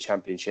in the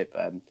Championship.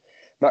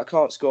 Matt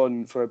Clark's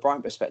gone, from a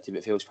Brighton perspective,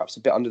 it feels perhaps a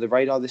bit under the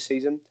radar this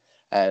season.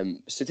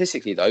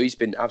 Statistically, though, he's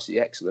been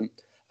absolutely excellent.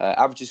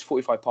 Averages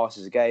 45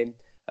 passes a game,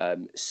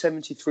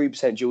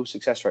 73% dual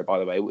success rate, by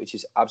the way, which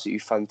is absolutely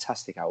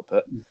fantastic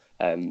output.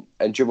 And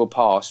dribble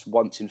past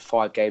once in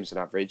 5 games on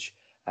average,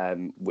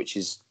 which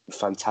is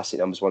fantastic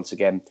numbers once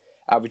again.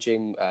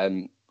 Averaging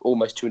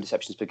almost 2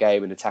 interceptions per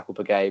game and a tackle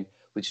per game,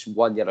 which is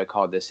 1 yellow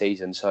card this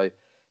season. So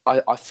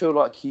I feel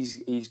like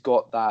he's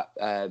got that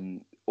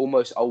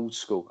almost old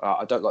school.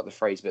 I don't like the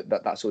phrase, but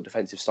that sort of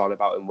defensive style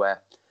about him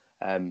where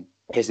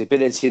his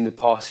ability in the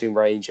passing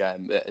range,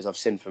 as I've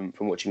seen from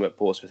watching him at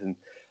Portsmouth, and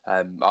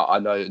I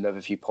know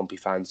a few Pompey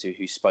fans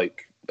who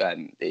spoke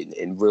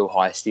in real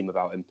high esteem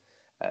about him.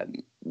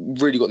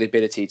 Really got the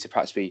ability to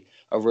perhaps be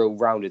a real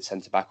rounded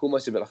centre back,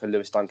 almost a bit like a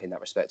Lewis Dunk in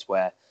that respect,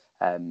 where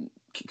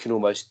can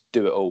almost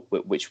do it all,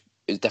 which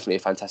is definitely a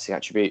fantastic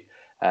attribute.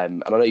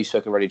 And I know you've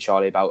spoken already,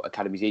 Charlie, about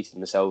academies eating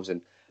themselves,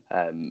 and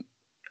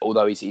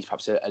although he's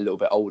perhaps a little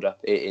bit older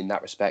in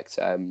that respect,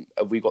 have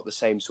we got the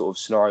same sort of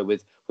scenario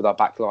with our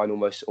back line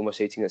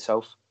almost eating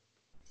itself?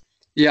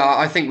 Yeah,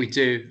 I think we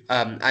do.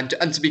 And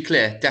to be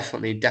clear,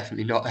 definitely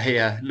not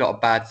a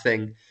bad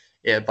thing,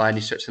 by any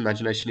stretch of the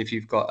imagination. If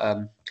you've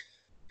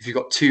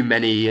got too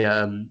many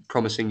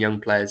promising young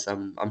players,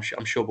 I'm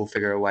sure we'll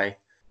figure a way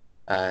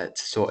to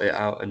sort it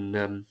out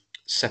and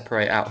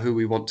separate out who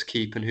we want to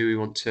keep and who we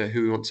want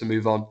to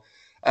move on.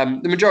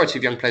 The majority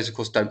of young players, of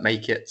course, don't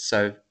make it.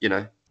 So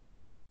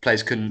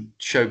players can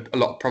show a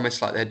lot of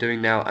promise like they're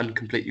doing now and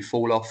completely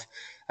fall off,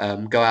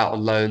 go out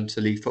on loan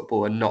to league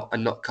football and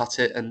not cut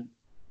it, and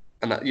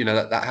that,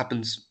 that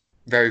happens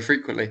very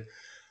frequently.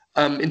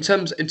 In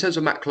terms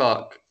of Matt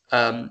Clark,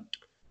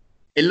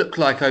 it looked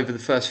like over the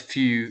first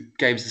few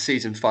games of the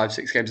season, 5-6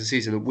 games of the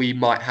season, that we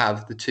might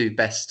have the two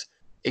best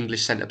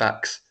English centre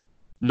backs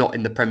not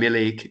in the Premier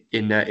League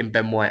in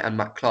Ben White and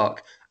Matt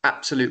Clark.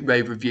 Absolute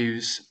rave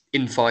reviews,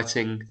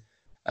 infighting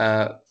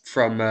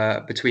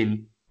from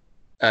between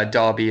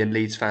Derby and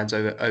Leeds fans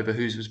over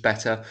whose was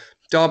better.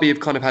 Derby have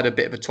kind of had a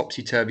bit of a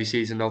topsy-turvy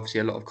season. Obviously,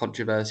 a lot of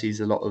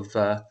controversies, a lot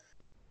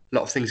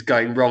of things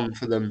going wrong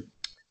for them.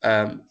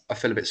 I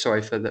feel a bit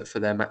sorry for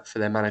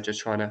their manager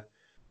trying to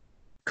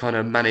kind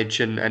of manage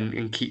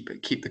and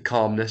keep the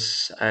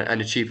calmness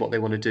and achieve what they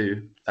want to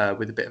do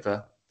with a bit of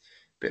a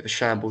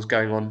shambles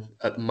going on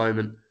at the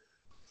moment.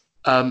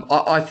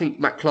 I think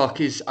Matt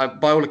Clark is,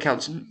 by all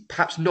accounts,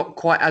 perhaps not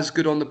quite as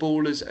good on the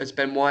ball as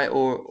Ben White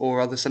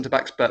or other centre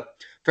backs, but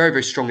very,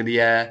 very strong in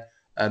the air,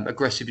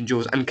 aggressive in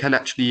jaws, and can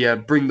actually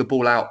bring the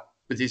ball out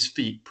with his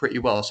feet pretty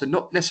well. So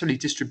not necessarily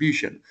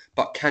distribution,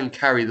 but can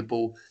carry the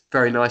ball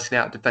very nicely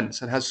out of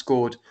defence, and has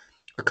scored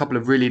a couple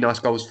of really nice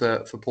goals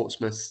for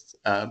Portsmouth,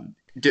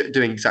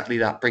 doing exactly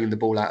that, bringing the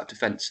ball out of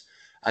defence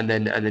and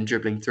then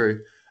dribbling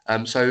through.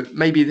 So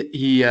maybe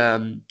he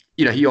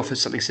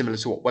offers something similar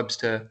to what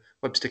Webster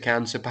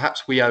can. So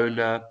perhaps we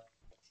own,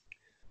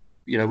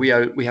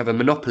 we have a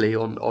monopoly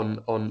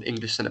on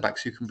English centre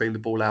backs who can bring the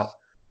ball out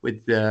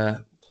with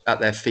at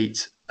their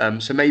feet.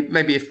 So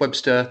maybe if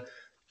Webster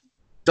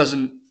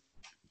doesn't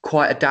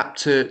quite adapt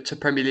to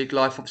Premier League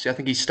life, obviously I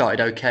think he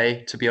started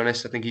okay. To be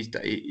honest, I think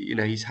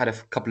he's had a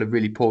couple of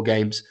really poor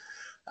games,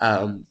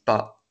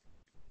 but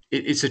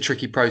it's a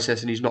tricky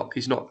process, and he's not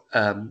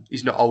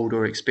old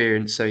or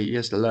experienced, so he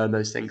has to learn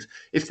those things.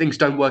 If things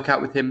don't work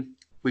out with him,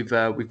 we've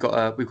got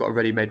a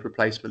ready-made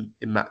replacement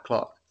in Matt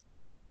Clark.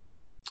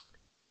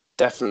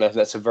 Definitely,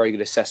 that's a very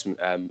good assessment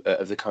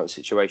of the current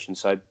situation.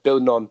 So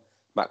building on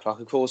Matt Clark,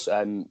 of course,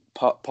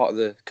 part of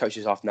the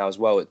coaching staff now as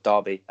well at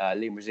Derby,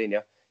 Liam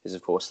Rosenior is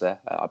of course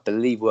there. I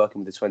believe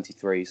working with the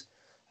 23s.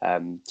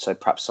 So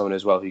perhaps someone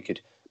as well who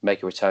could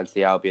make a return to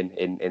the Albion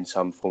in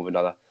some form or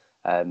another.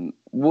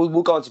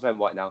 We'll go on to Ben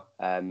White now,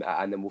 and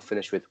then we'll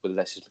finish with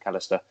Alexis Mac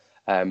Allister.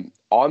 I'm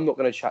not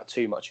going to chat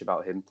too much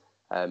about him.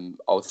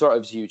 I'll throw it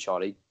over to you,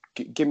 Charlie.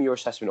 Give me your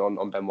assessment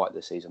on Ben White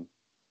this season.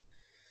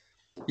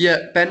 Yeah,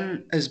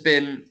 Ben has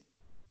been,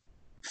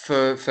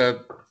 for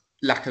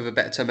lack of a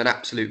better term, an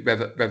absolute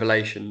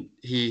revelation.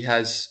 He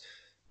has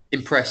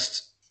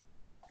impressed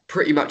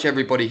pretty much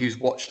everybody who's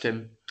watched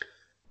him.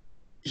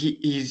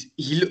 He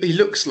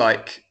looks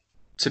like,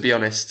 to be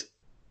honest,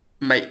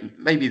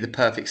 maybe the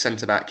perfect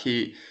centre-back.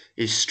 He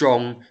is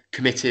strong,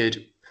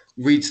 committed,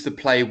 reads the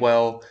play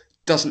well,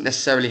 doesn't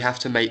necessarily have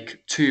to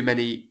make too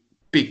many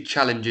big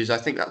challenges. I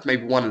think that's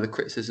maybe one of the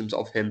criticisms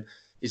of him,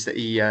 is that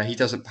he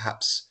doesn't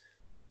perhaps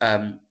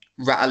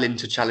rattle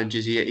into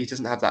challenges. He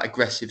doesn't have that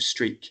aggressive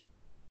streak.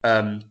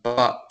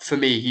 But for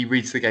me, he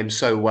reads the game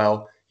so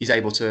well. He's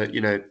able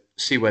to,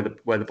 see where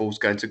the ball's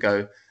going to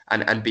go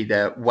and be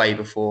there way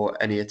before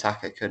any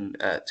attacker can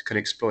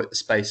exploit the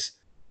space.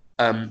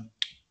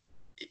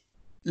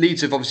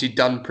 Leeds have obviously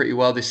done pretty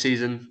well this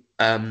season,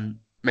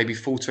 maybe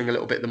faltering a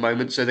little bit at the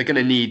moment. So they're going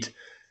to need,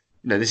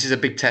 this is a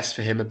big test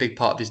for him, a big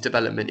part of his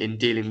development in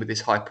dealing with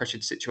this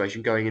high-pressured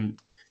situation going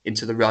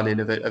into the run-in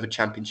of a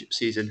championship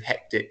season.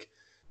 Hectic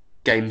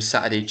games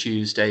Saturday,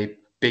 Tuesday,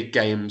 big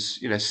games,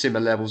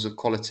 similar levels of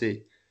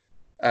quality.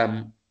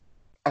 I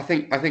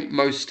think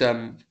most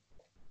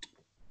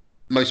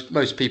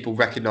people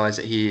recognise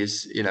that he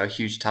is, a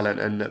huge talent,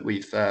 and that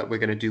we're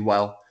going to do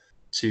well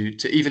to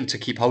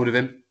keep hold of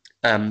him.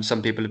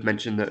 Some people have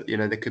mentioned that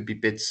there could be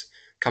bids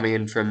coming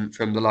in from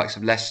the likes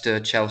of Leicester,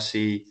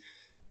 Chelsea,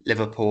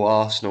 Liverpool,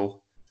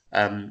 Arsenal,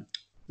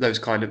 those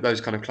kind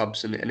of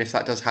clubs. And if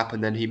that does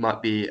happen, then he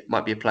might be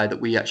a player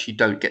that we actually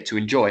don't get to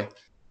enjoy.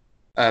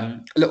 A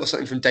little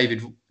something from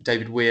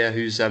David Weir,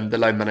 who's the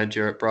loan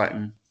manager at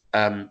Brighton,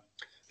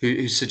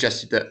 who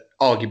suggested that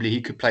arguably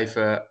he could play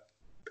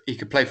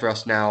for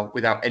us now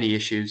without any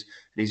issues,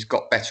 and he's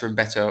got better and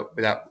better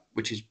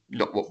which is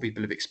not what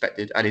people have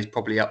expected, and is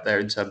probably up there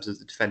in terms of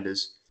the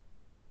defenders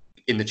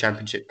in the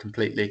Championship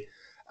completely.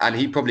 And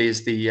he probably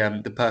is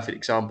the perfect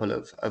example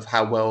of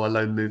how well a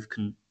loan move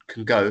can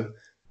go,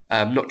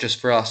 not just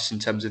for us in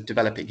terms of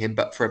developing him,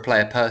 but for a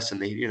player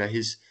personally. You know,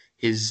 his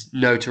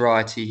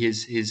notoriety,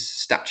 his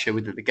stature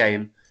within the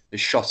game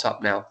has shot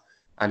up now,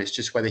 and it's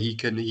just whether he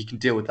can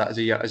deal with that as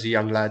a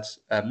young lad,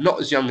 not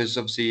as young as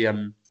obviously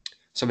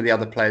some of the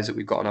other players that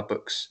we've got on our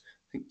books.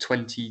 I think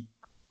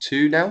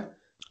 22 now.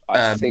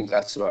 I think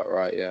that's about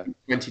right. Yeah.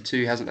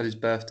 22, hasn't had his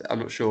birthday. I'm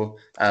not sure,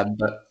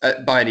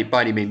 but by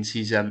any means,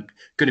 he's going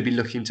to be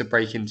looking to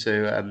break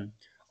into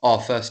our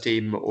first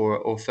team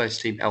or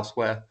first team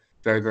elsewhere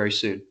very, very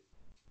soon.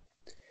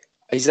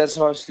 He's had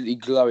some absolutely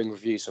glowing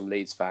reviews from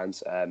Leeds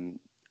fans.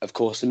 Of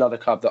course, another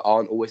club that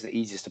aren't always the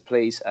easiest to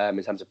please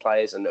in terms of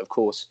players, and of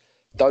course,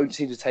 don't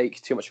seem to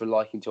take too much of a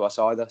liking to us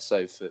either.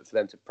 So for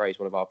them to praise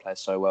one of our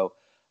players so well,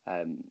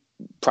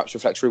 perhaps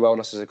reflects very well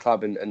on us as a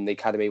club and the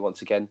academy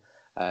once again,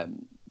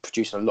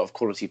 producing a lot of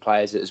quality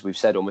players, as we've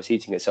said, almost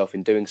eating itself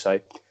in doing so.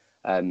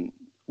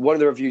 One of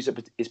the reviews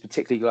that is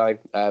particularly glowing,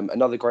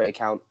 another great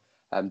account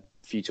for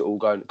you to all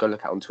go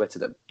look at on Twitter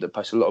that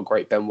posts a lot of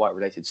great Ben White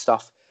related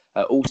stuff.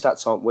 All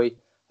stats aren't we?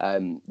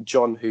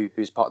 John,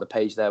 who's part of the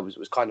page there, was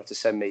kind enough to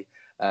send me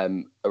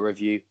a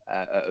review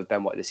of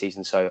Ben White this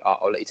season. So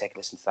I'll let you take a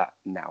listen to that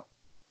now.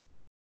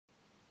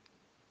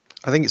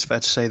 I think it's fair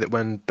to say that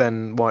when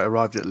Ben White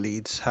arrived at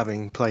Leeds,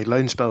 having played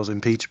loan spells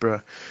in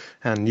Peterborough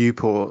and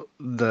Newport,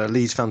 the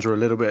Leeds fans were a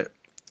little bit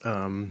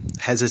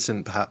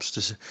hesitant, perhaps,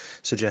 to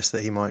suggest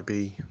that he might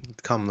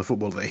become the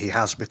footballer that he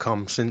has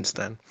become since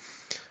then.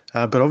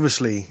 But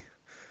obviously,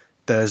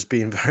 there's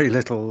been very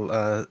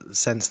little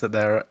sense that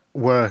there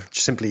were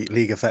simply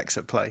league effects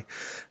at play.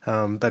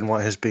 Ben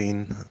White has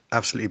been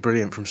absolutely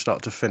brilliant from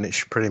start to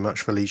finish, pretty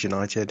much for Leeds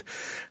United.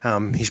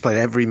 He's played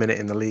every minute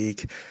in the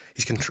league.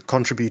 He's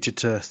contributed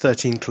to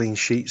 13 clean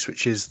sheets,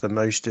 which is the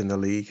most in the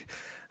league.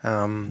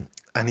 And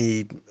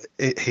he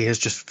has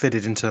just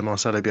fitted into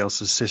Marcelo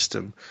Bielsa's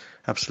system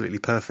absolutely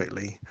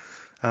perfectly.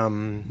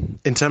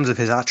 In terms of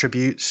his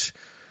attributes,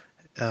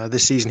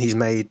 this season he's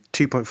made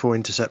 2.4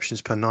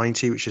 interceptions per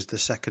 90, which is the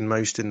second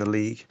most in the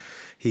league.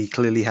 He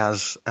clearly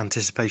has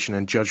anticipation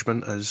and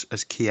judgment as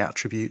key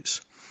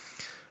attributes.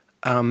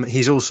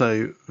 He's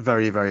also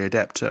very, very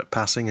adept at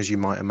passing, as you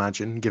might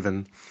imagine,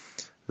 given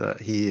that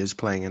he is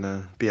playing in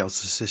a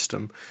Bielsa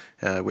system,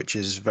 which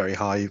is very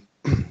high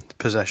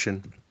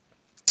possession.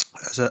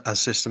 As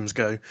systems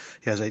go,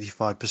 he has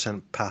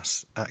 85%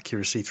 pass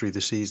accuracy through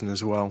the season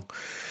as well.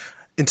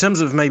 In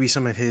terms of maybe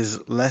some of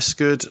his less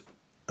good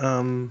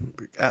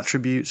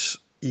attributes,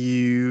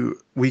 we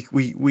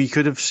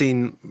could have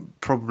seen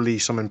probably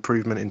some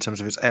improvement in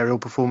terms of his aerial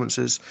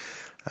performances.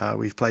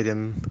 We've played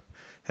him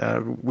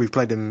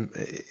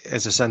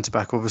as a centre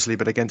back, obviously,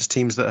 but against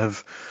teams that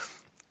have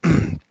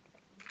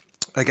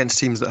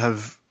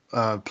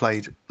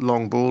played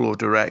long ball or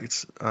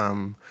direct.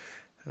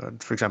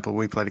 For example,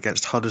 we played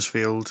against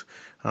Huddersfield.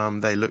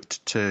 They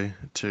looked to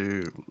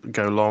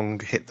go long,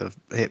 hit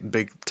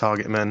big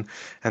target men,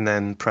 and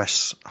then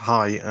press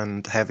high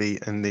and heavy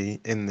in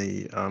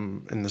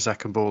the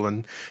second ball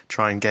and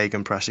try and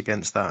gegenpress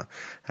against that.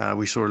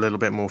 We saw a little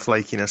bit more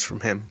flakiness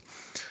from him,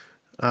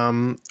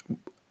 and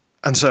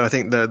so I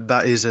think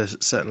that is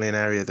certainly an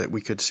area that we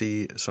could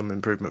see some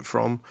improvement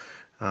from.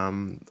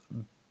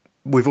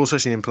 We've also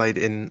seen him played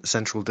in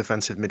central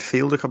defensive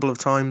midfield a couple of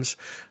times,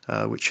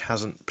 which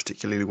hasn't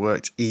particularly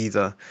worked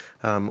either.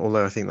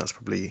 Although I think that's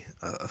probably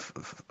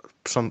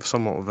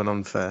somewhat of an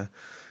unfair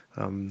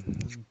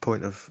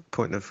point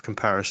of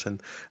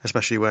comparison,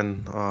 especially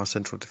when our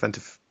central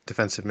defensive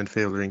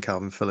midfielder in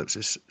Calvin Phillips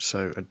is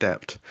so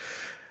adept.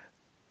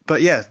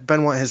 But yeah,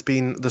 Ben White has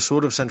been the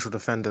sort of central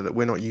defender that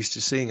we're not used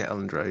to seeing at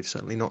Elland Road.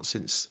 Certainly not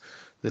since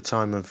the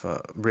time of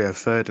Rio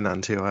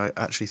Ferdinand, who I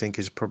actually think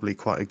is probably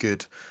quite a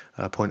good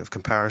point of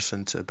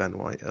comparison to Ben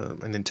White,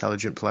 an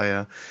intelligent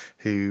player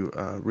who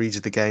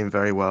reads the game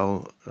very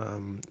well,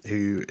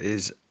 who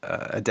is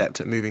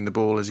adept at moving the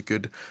ball, is a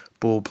good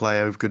ball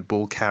player, a good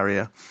ball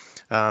carrier,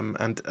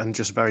 and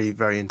just very,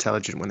 very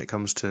intelligent when it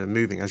comes to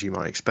moving, as you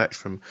might expect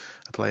from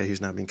a player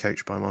who's now been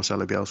coached by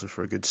Marcelo Bielsa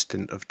for a good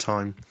stint of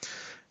time.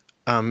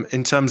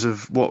 In terms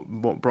of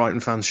what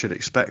Brighton fans should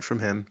expect from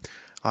him,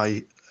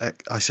 I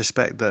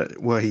suspect that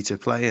were he to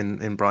play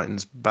in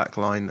Brighton's back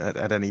line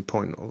at any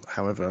point,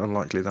 however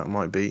unlikely that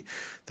might be,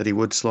 that he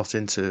would slot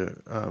into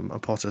a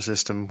Potter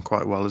system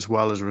quite well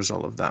as a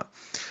result of that.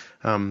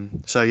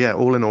 So yeah,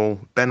 all in all,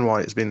 Ben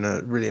White has been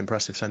a really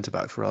impressive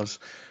centre-back for us,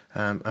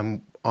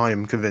 and I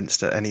am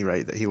convinced at any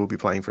rate that he will be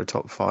playing for a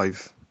top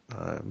 5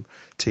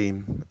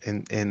 team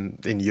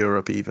in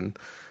Europe even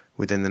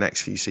within the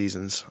next few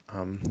seasons.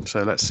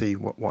 So let's see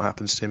what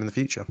happens to him in the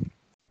future.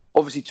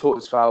 Obviously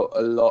talked about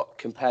a lot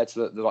compared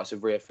to the likes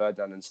of Rio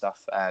Ferdinand and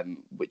stuff,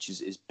 which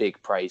is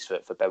big praise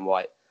for Ben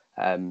White.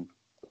 Do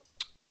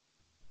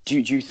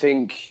you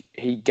think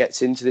he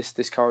gets into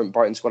this current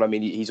Brighton squad? I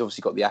mean, he's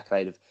obviously got the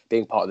accolade of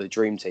being part of the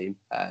dream team.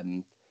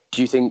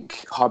 Do you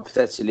think,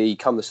 hypothetically,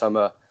 come the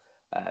summer,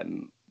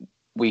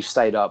 we've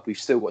stayed up. We've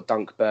still got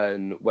Dunk,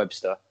 Burn,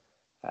 Webster.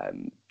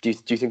 Do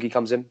you think he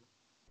comes in?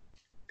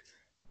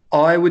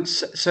 I would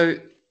so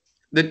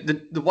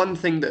the one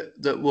thing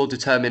that will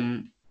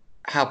determine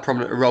how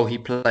prominent a role he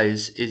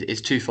plays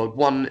is twofold.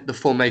 One, the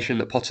formation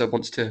that Potter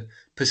wants to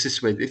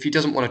persist with. If he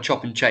doesn't want to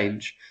chop and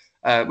change,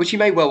 which he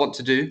may well want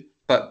to do,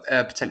 but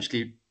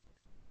potentially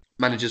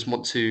managers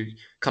want to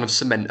kind of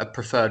cement a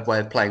preferred way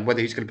of playing,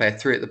 whether he's going to play a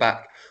 3 at the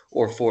back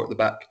or a 4 at the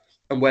back,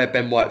 and where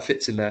Ben White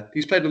fits in there.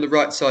 He's played on the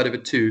right side of a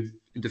 2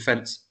 in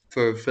defence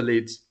for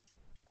Leeds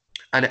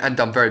and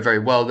done very, very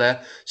well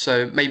there.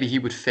 So maybe he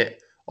would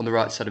fit on the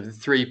right side of the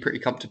 3 pretty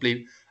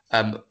comfortably.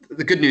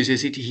 The good news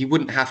is he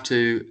wouldn't have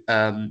to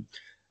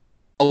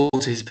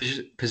alter his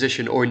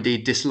position or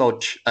indeed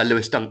dislodge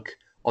Lewis Dunk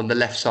on the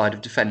left side of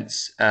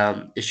defence,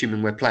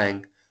 assuming we're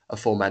playing a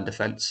 4-man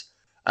defence.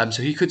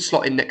 So he could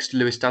slot in next to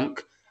Lewis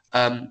Dunk.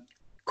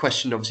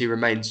 Question obviously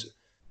remains,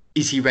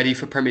 is he ready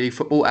for Premier League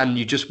football? And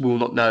you just will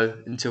not know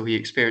until he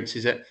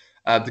experiences it.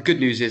 The good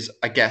news is,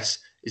 I guess,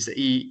 is that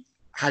he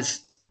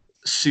has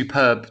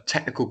superb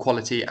technical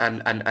quality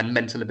and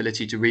mental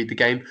ability to read the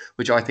game,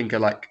 which I think are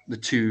like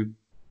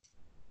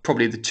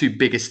probably the two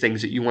biggest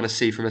things that you want to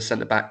see from a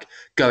centre back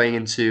going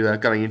into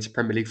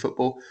Premier League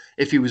football.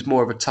 If he was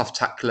more of a tough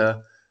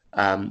tackler,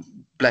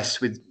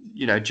 blessed with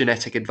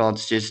genetic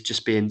advantages,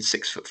 just being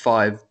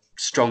 6'5",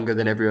 stronger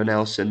than everyone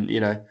else, and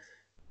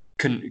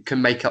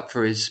can make up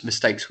for his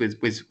mistakes with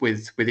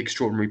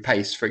extraordinary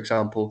pace, for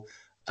example,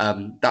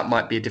 that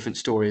might be a different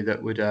story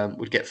that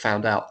would get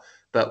found out.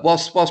 But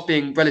whilst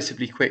being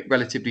relatively quick,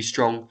 relatively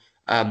strong,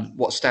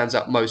 what stands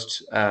out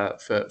most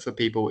for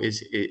people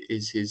is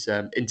his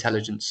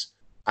intelligence,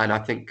 and I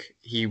think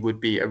he would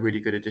be a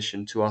really good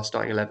addition to our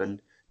starting 11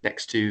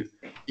 next to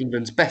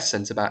England's best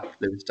centre back,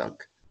 Lewis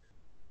Dunk.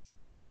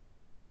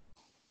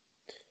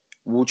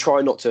 We'll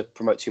try not to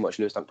promote too much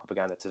Lewis Dunk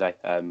propaganda today,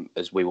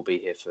 as we will be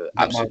here for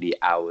absolutely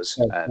hours.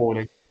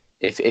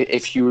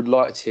 If you would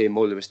like to hear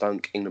more Lewis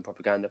Dunk England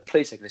propaganda,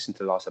 please take a listen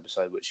to the last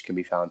episode, which can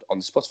be found on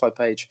the Spotify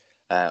page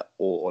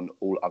or on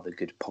all other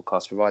good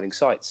podcast providing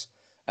sites.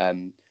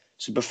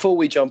 So before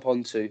we jump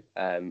on to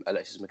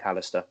Alexis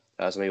McAllister,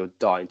 as I know you're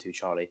dying to,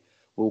 Charlie,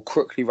 we'll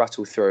quickly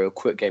rattle through a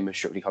quick game of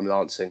Strictly Come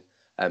Dancing.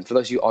 For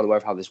those of you who aren't aware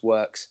of how this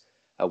works,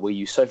 we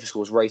use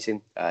SofaScore's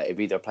rating of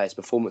either a player's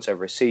performance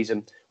over a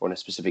season or in a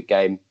specific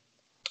game.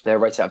 They're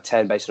rated out of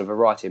 10 based on a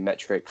variety of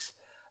metrics: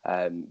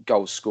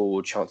 goals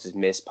scored, chances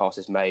missed,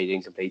 passes made,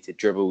 incompleted,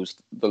 dribbles,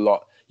 the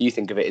lot. You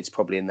think of it, it's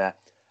probably in there.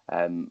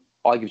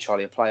 I give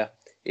Charlie a player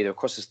either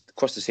across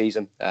the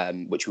season,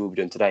 which we will be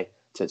doing today,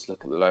 to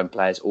look at the lone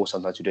players, or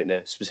sometimes we do it in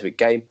a specific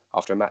game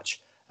after a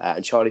match.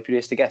 And Charlie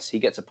produces to guess. He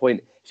gets a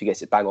point if he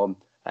gets it bang on.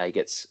 He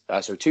gets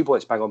 2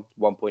 points bang on,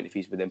 1 point if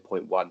he's within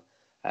 0.1.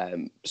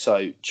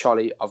 So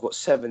Charlie, I've got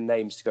 7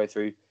 names to go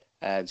through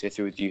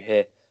with you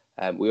here.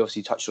 We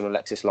obviously touched on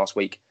Alexis last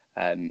week.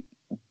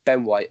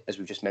 Ben White, as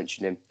we've just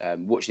mentioned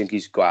him, what do you think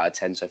he's got out of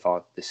 10 so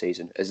far this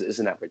season as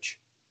an average?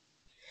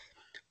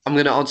 I'm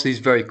going to answer these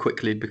very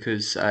quickly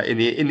because in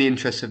the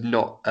interest of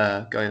not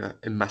going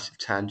in massive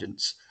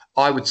tangents,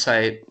 I would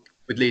say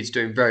with Leeds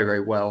doing very, very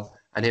well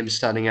and him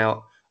standing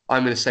out,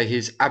 I'm going to say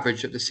his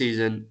average of the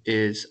season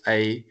is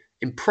a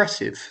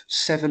impressive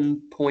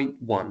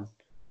 7.1.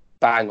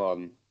 Bang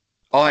on.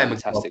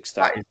 Fantastic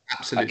stuff.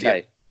 Absolutely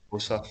okay.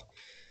 Stuff.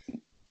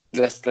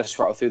 Let's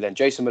rattle through then.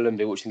 Jason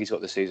Malumbi, what do you think he's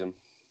got this season?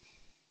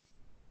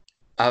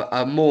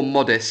 A more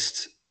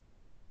modest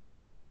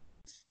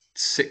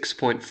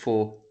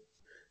 6.4.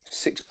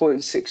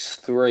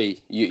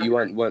 6.63. You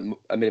weren't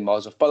a million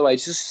miles off. By the way,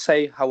 just to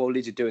say how well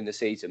Leeds are doing this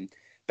season,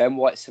 Ben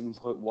White's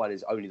 7.1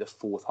 is only the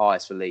 4th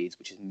highest for Leeds,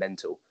 which is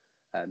mental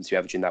to be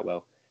averaging that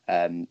well.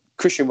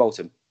 Christian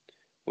Walton,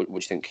 what do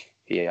you think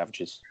he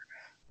averages?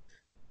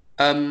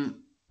 A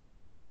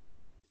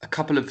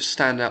couple of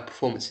standout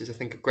performances. I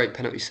think a great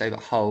penalty save at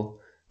Hull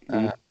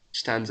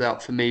stands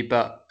out for me,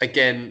 but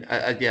again,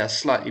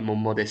 slightly more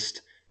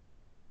modest.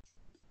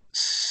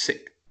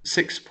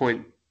 6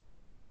 point.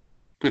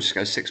 Let's just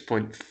go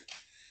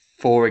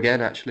 6.4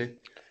 again. Actually,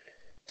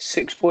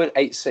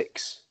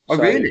 6.86. Oh,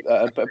 so, really?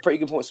 A pretty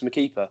good points from a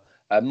keeper.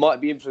 Might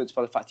be influenced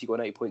by the fact he got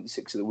an 8.6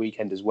 at the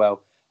weekend as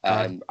well.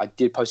 I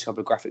did post a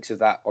couple of graphics of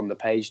that on the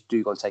page.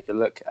 Do go and take a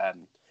look.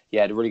 He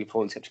had a really good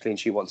performance, kept a clean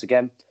sheet once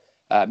again.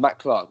 Matt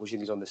Clark, what do you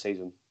think he's on this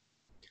season?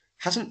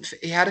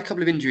 He had a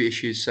couple of injury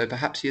issues, so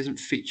perhaps he hasn't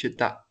featured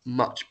that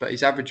much, but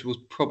his average will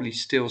probably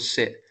still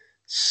sit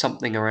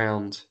something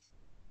around,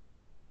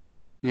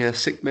 maybe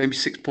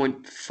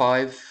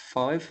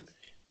 6.55.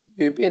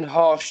 You're being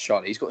harsh,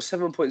 Charlie. He's got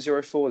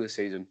 7.04 this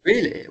season.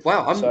 Really?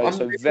 Wow. I'm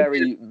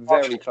very,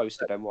 very close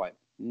to Ben White.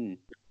 Yeah.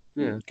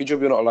 Good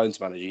job you're not a loans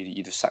manager.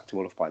 You'd have sacked him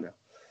all off by now.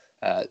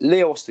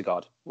 Leo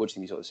Ostergaard, what do you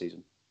think he's got this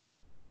season?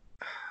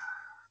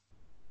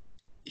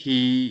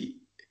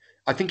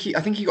 I think he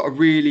got a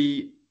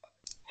really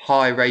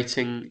high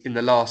rating in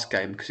the last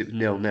game because it was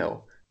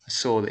 0-0. I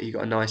saw that he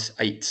got a nice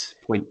 8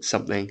 point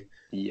something.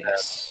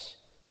 Yes.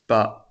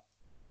 But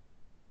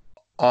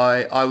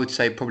I would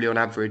say probably on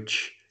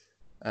average,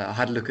 I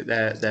had a look at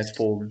their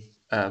form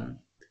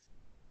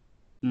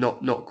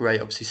not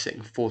great. Obviously,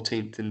 sitting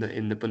 14th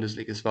in the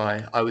Bundesliga 2.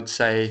 I would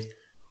say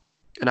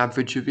an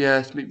average of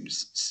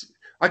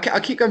I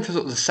keep going for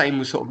sort of the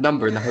same sort of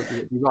number in the hope that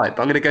it'll be right,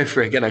 but I'm going to go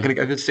for it again. I'm going to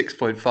go for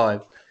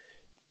 6.5.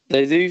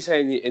 They do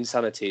say the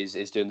insanity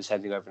is doing the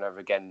same thing over and over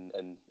again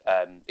and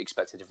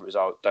expect a different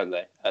result, don't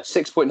they?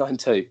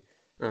 6.92.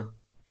 Oh.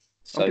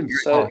 So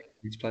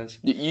these players.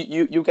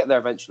 You'll get there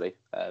eventually,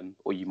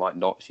 or you might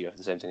not if you have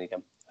the same thing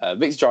again.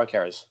 Victor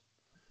Gyökeres.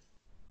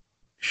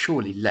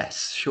 Surely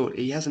less. Surely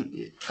he hasn't.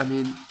 I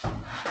mean,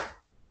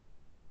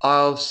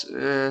 I'll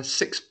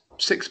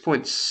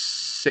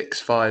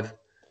 6.65.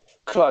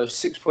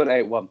 Close,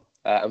 6.81.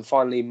 And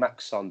finally,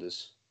 Max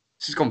Sanders.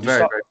 This has gone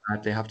very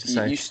badly, I have to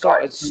say. You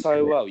started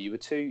so well. You were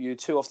two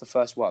off the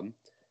first one.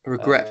 I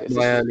regret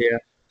my earlier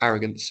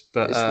arrogance,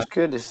 but this was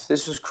good. If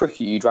this was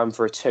cricket, you'd ran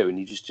for a 2 and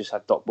you just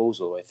had dot balls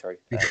all the way through.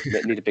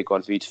 Need a big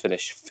one for you to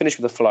finish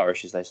with a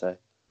flourish, as they say.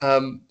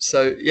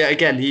 So yeah,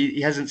 again, he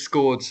hasn't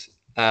scored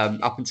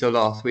up until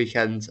last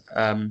weekend,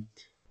 and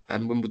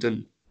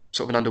Wimbledon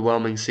sort of an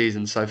underwhelming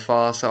season so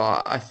far. So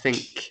I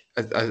think,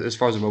 as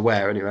far as I'm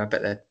aware, anyway, I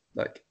bet they're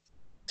like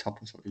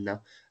top or something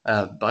now.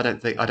 But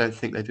I don't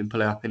think they've been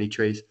pulling up any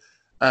trees.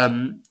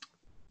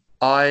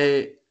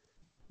 I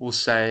will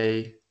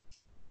say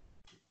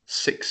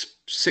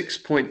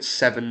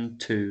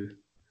 6.72.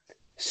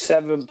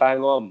 7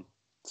 bang on.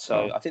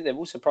 So I think they've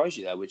all surprised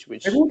you there, which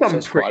they've all done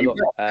pretty well.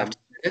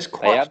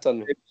 They have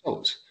done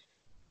results.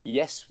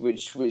 Yes,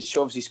 which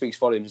obviously speaks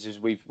volumes, as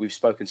we've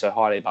spoken so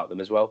highly about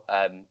them as well.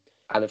 And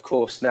of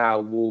course, now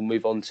we'll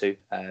move on to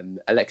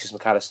Alexis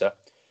Mac Allister.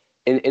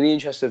 In the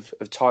interest of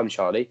time,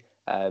 Charlie,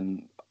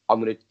 I'm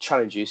going to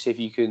challenge you, see if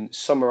you can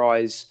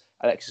summarise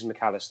Alexis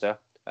Mac Allister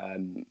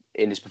in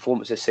his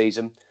performance this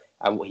season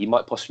and what he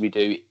might possibly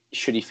do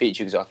should he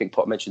feature, because I think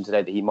Pop mentioned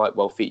today that he might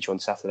well feature on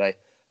Saturday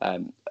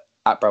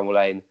at Bramall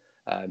Lane.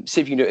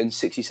 See if you can do it in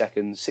 60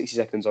 seconds. 60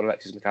 seconds on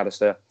Alexis Mac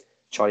Allister.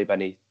 Charlie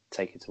Benny,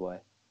 take it away.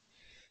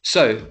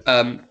 So,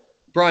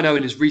 Brian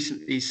Owen has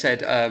recently said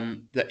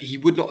that he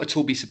would not at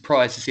all be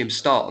surprised to see him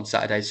start on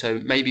Saturday. So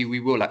maybe we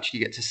will actually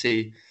get to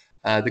see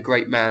the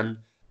great man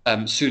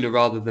sooner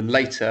rather than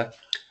later.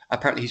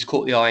 Apparently, he's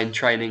caught the eye in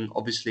training.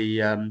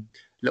 Obviously,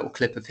 little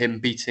clip of him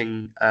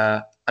beating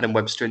Adam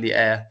Webster in the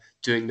air,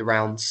 doing the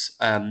rounds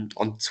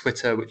on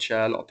Twitter, which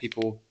a lot of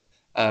people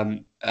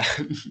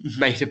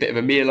made a bit of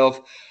a meal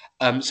of.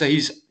 So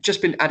he's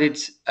just been added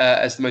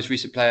as the most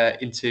recent player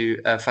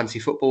into fantasy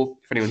football.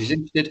 For anyone who's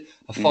interested,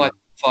 a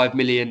 5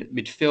 million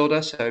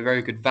midfielder, so a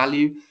very good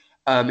value.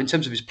 In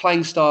terms of his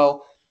playing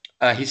style,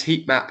 his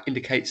heat map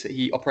indicates that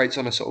he operates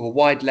on a sort of a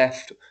wide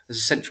left as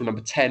a central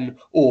number 10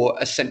 or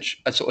a sort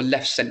of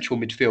left central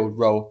midfield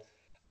role.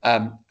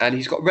 And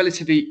he's got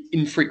relatively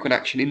infrequent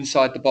action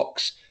inside the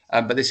box,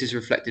 but this is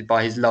reflected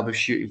by his love of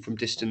shooting from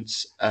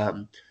distance.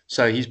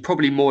 So he's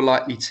probably more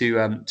likely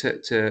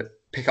to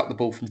pick up the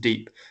ball from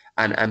deep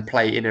and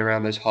play in and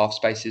around those half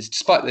spaces.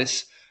 Despite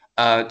this,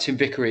 Tim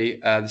Vickery,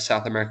 the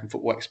South American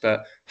football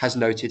expert, has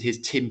noted his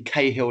Tim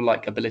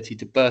Cahill-like ability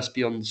to burst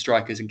beyond the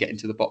strikers and get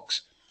into the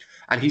box.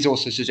 And he's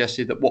also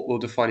suggested that what will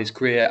define his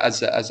career,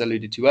 as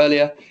alluded to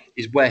earlier,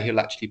 is where he'll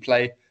actually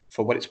play.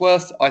 For what it's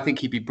worth, I think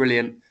he'd be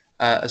brilliant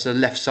as a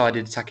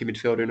left-sided attacking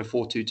midfielder in a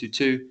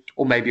 4-2-2-2,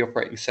 or maybe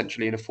operating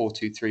centrally in a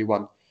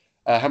 4-2-3-1.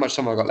 How much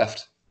time have I got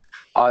left?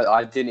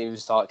 I didn't even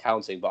start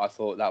counting, but I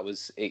thought that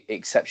was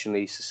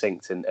exceptionally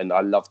succinct, and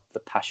I loved the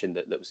passion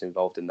that was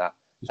involved in that. I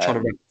was trying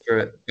to run through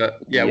it, but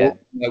yeah.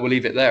 We'll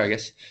leave it there, I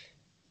guess.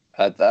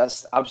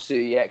 That's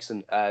absolutely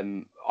excellent.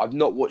 I've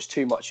not watched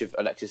too much of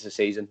Alexis this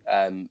season,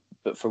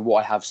 but from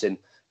what I have seen,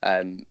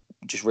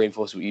 just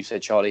reinforcing what you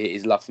said, Charlie,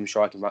 his love from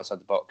striking from outside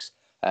the box.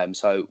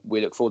 So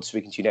we look forward to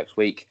speaking to you next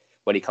week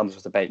when he comes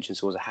off the bench and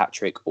scores a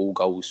hat-trick, all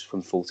goals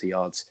from 40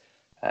 yards,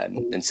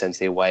 and sends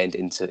it away and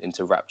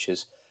into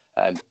raptures.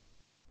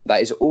 That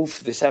is all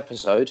for this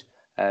episode.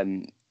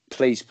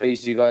 Please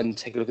do go and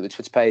take a look at the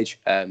Twitter page.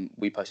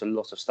 We post a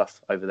lot of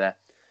stuff over there.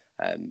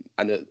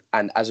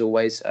 And as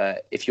always,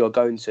 if you're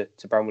going to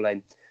Bramall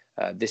Lane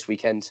this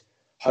weekend,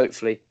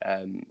 hopefully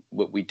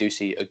we do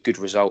see a good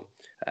result.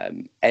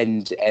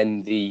 End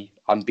the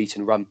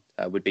unbeaten run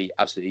would be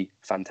absolutely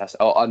fantastic.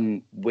 Oh,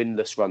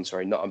 winless run,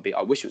 sorry, not unbeaten.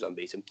 I wish it was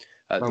unbeaten.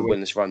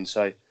 Winless run.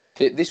 So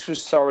this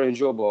was thoroughly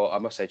enjoyable, I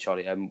must say,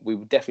 Charlie. We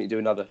will definitely do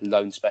another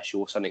loan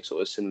special or something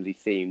sort of similarly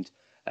themed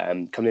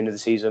coming into the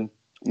season.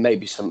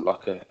 Maybe something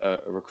like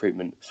a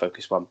recruitment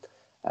focused one,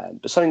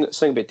 but something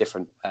a bit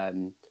different.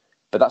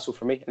 But that's all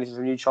from me. Anything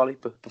from you, Charlie,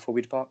 before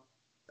we depart?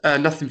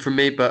 Nothing from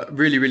me, but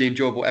really, really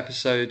enjoyable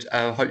episode.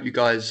 I hope you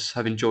guys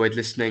have enjoyed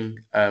listening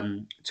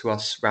to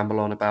us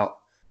ramble on about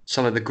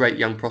some of the great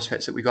young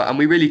prospects that we got. And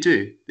we really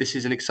do. This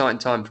is an exciting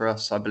time for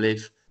us, I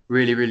believe.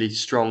 Really, really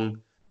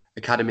strong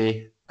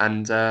academy.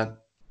 And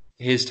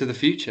here's to the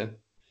future.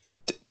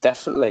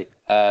 Definitely.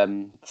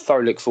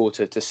 Thoroughly look forward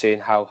to seeing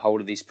how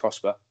all of these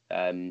prosper.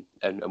 And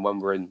when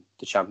we're in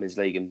the Champions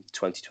League in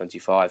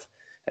 2025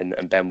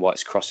 and Ben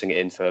White's crossing it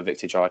in for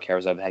Victor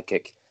Gyökeres overhead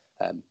kick,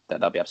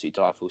 that'll be absolutely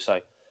delightful.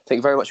 So thank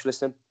you very much for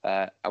listening,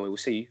 and we will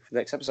see you for the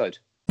next episode.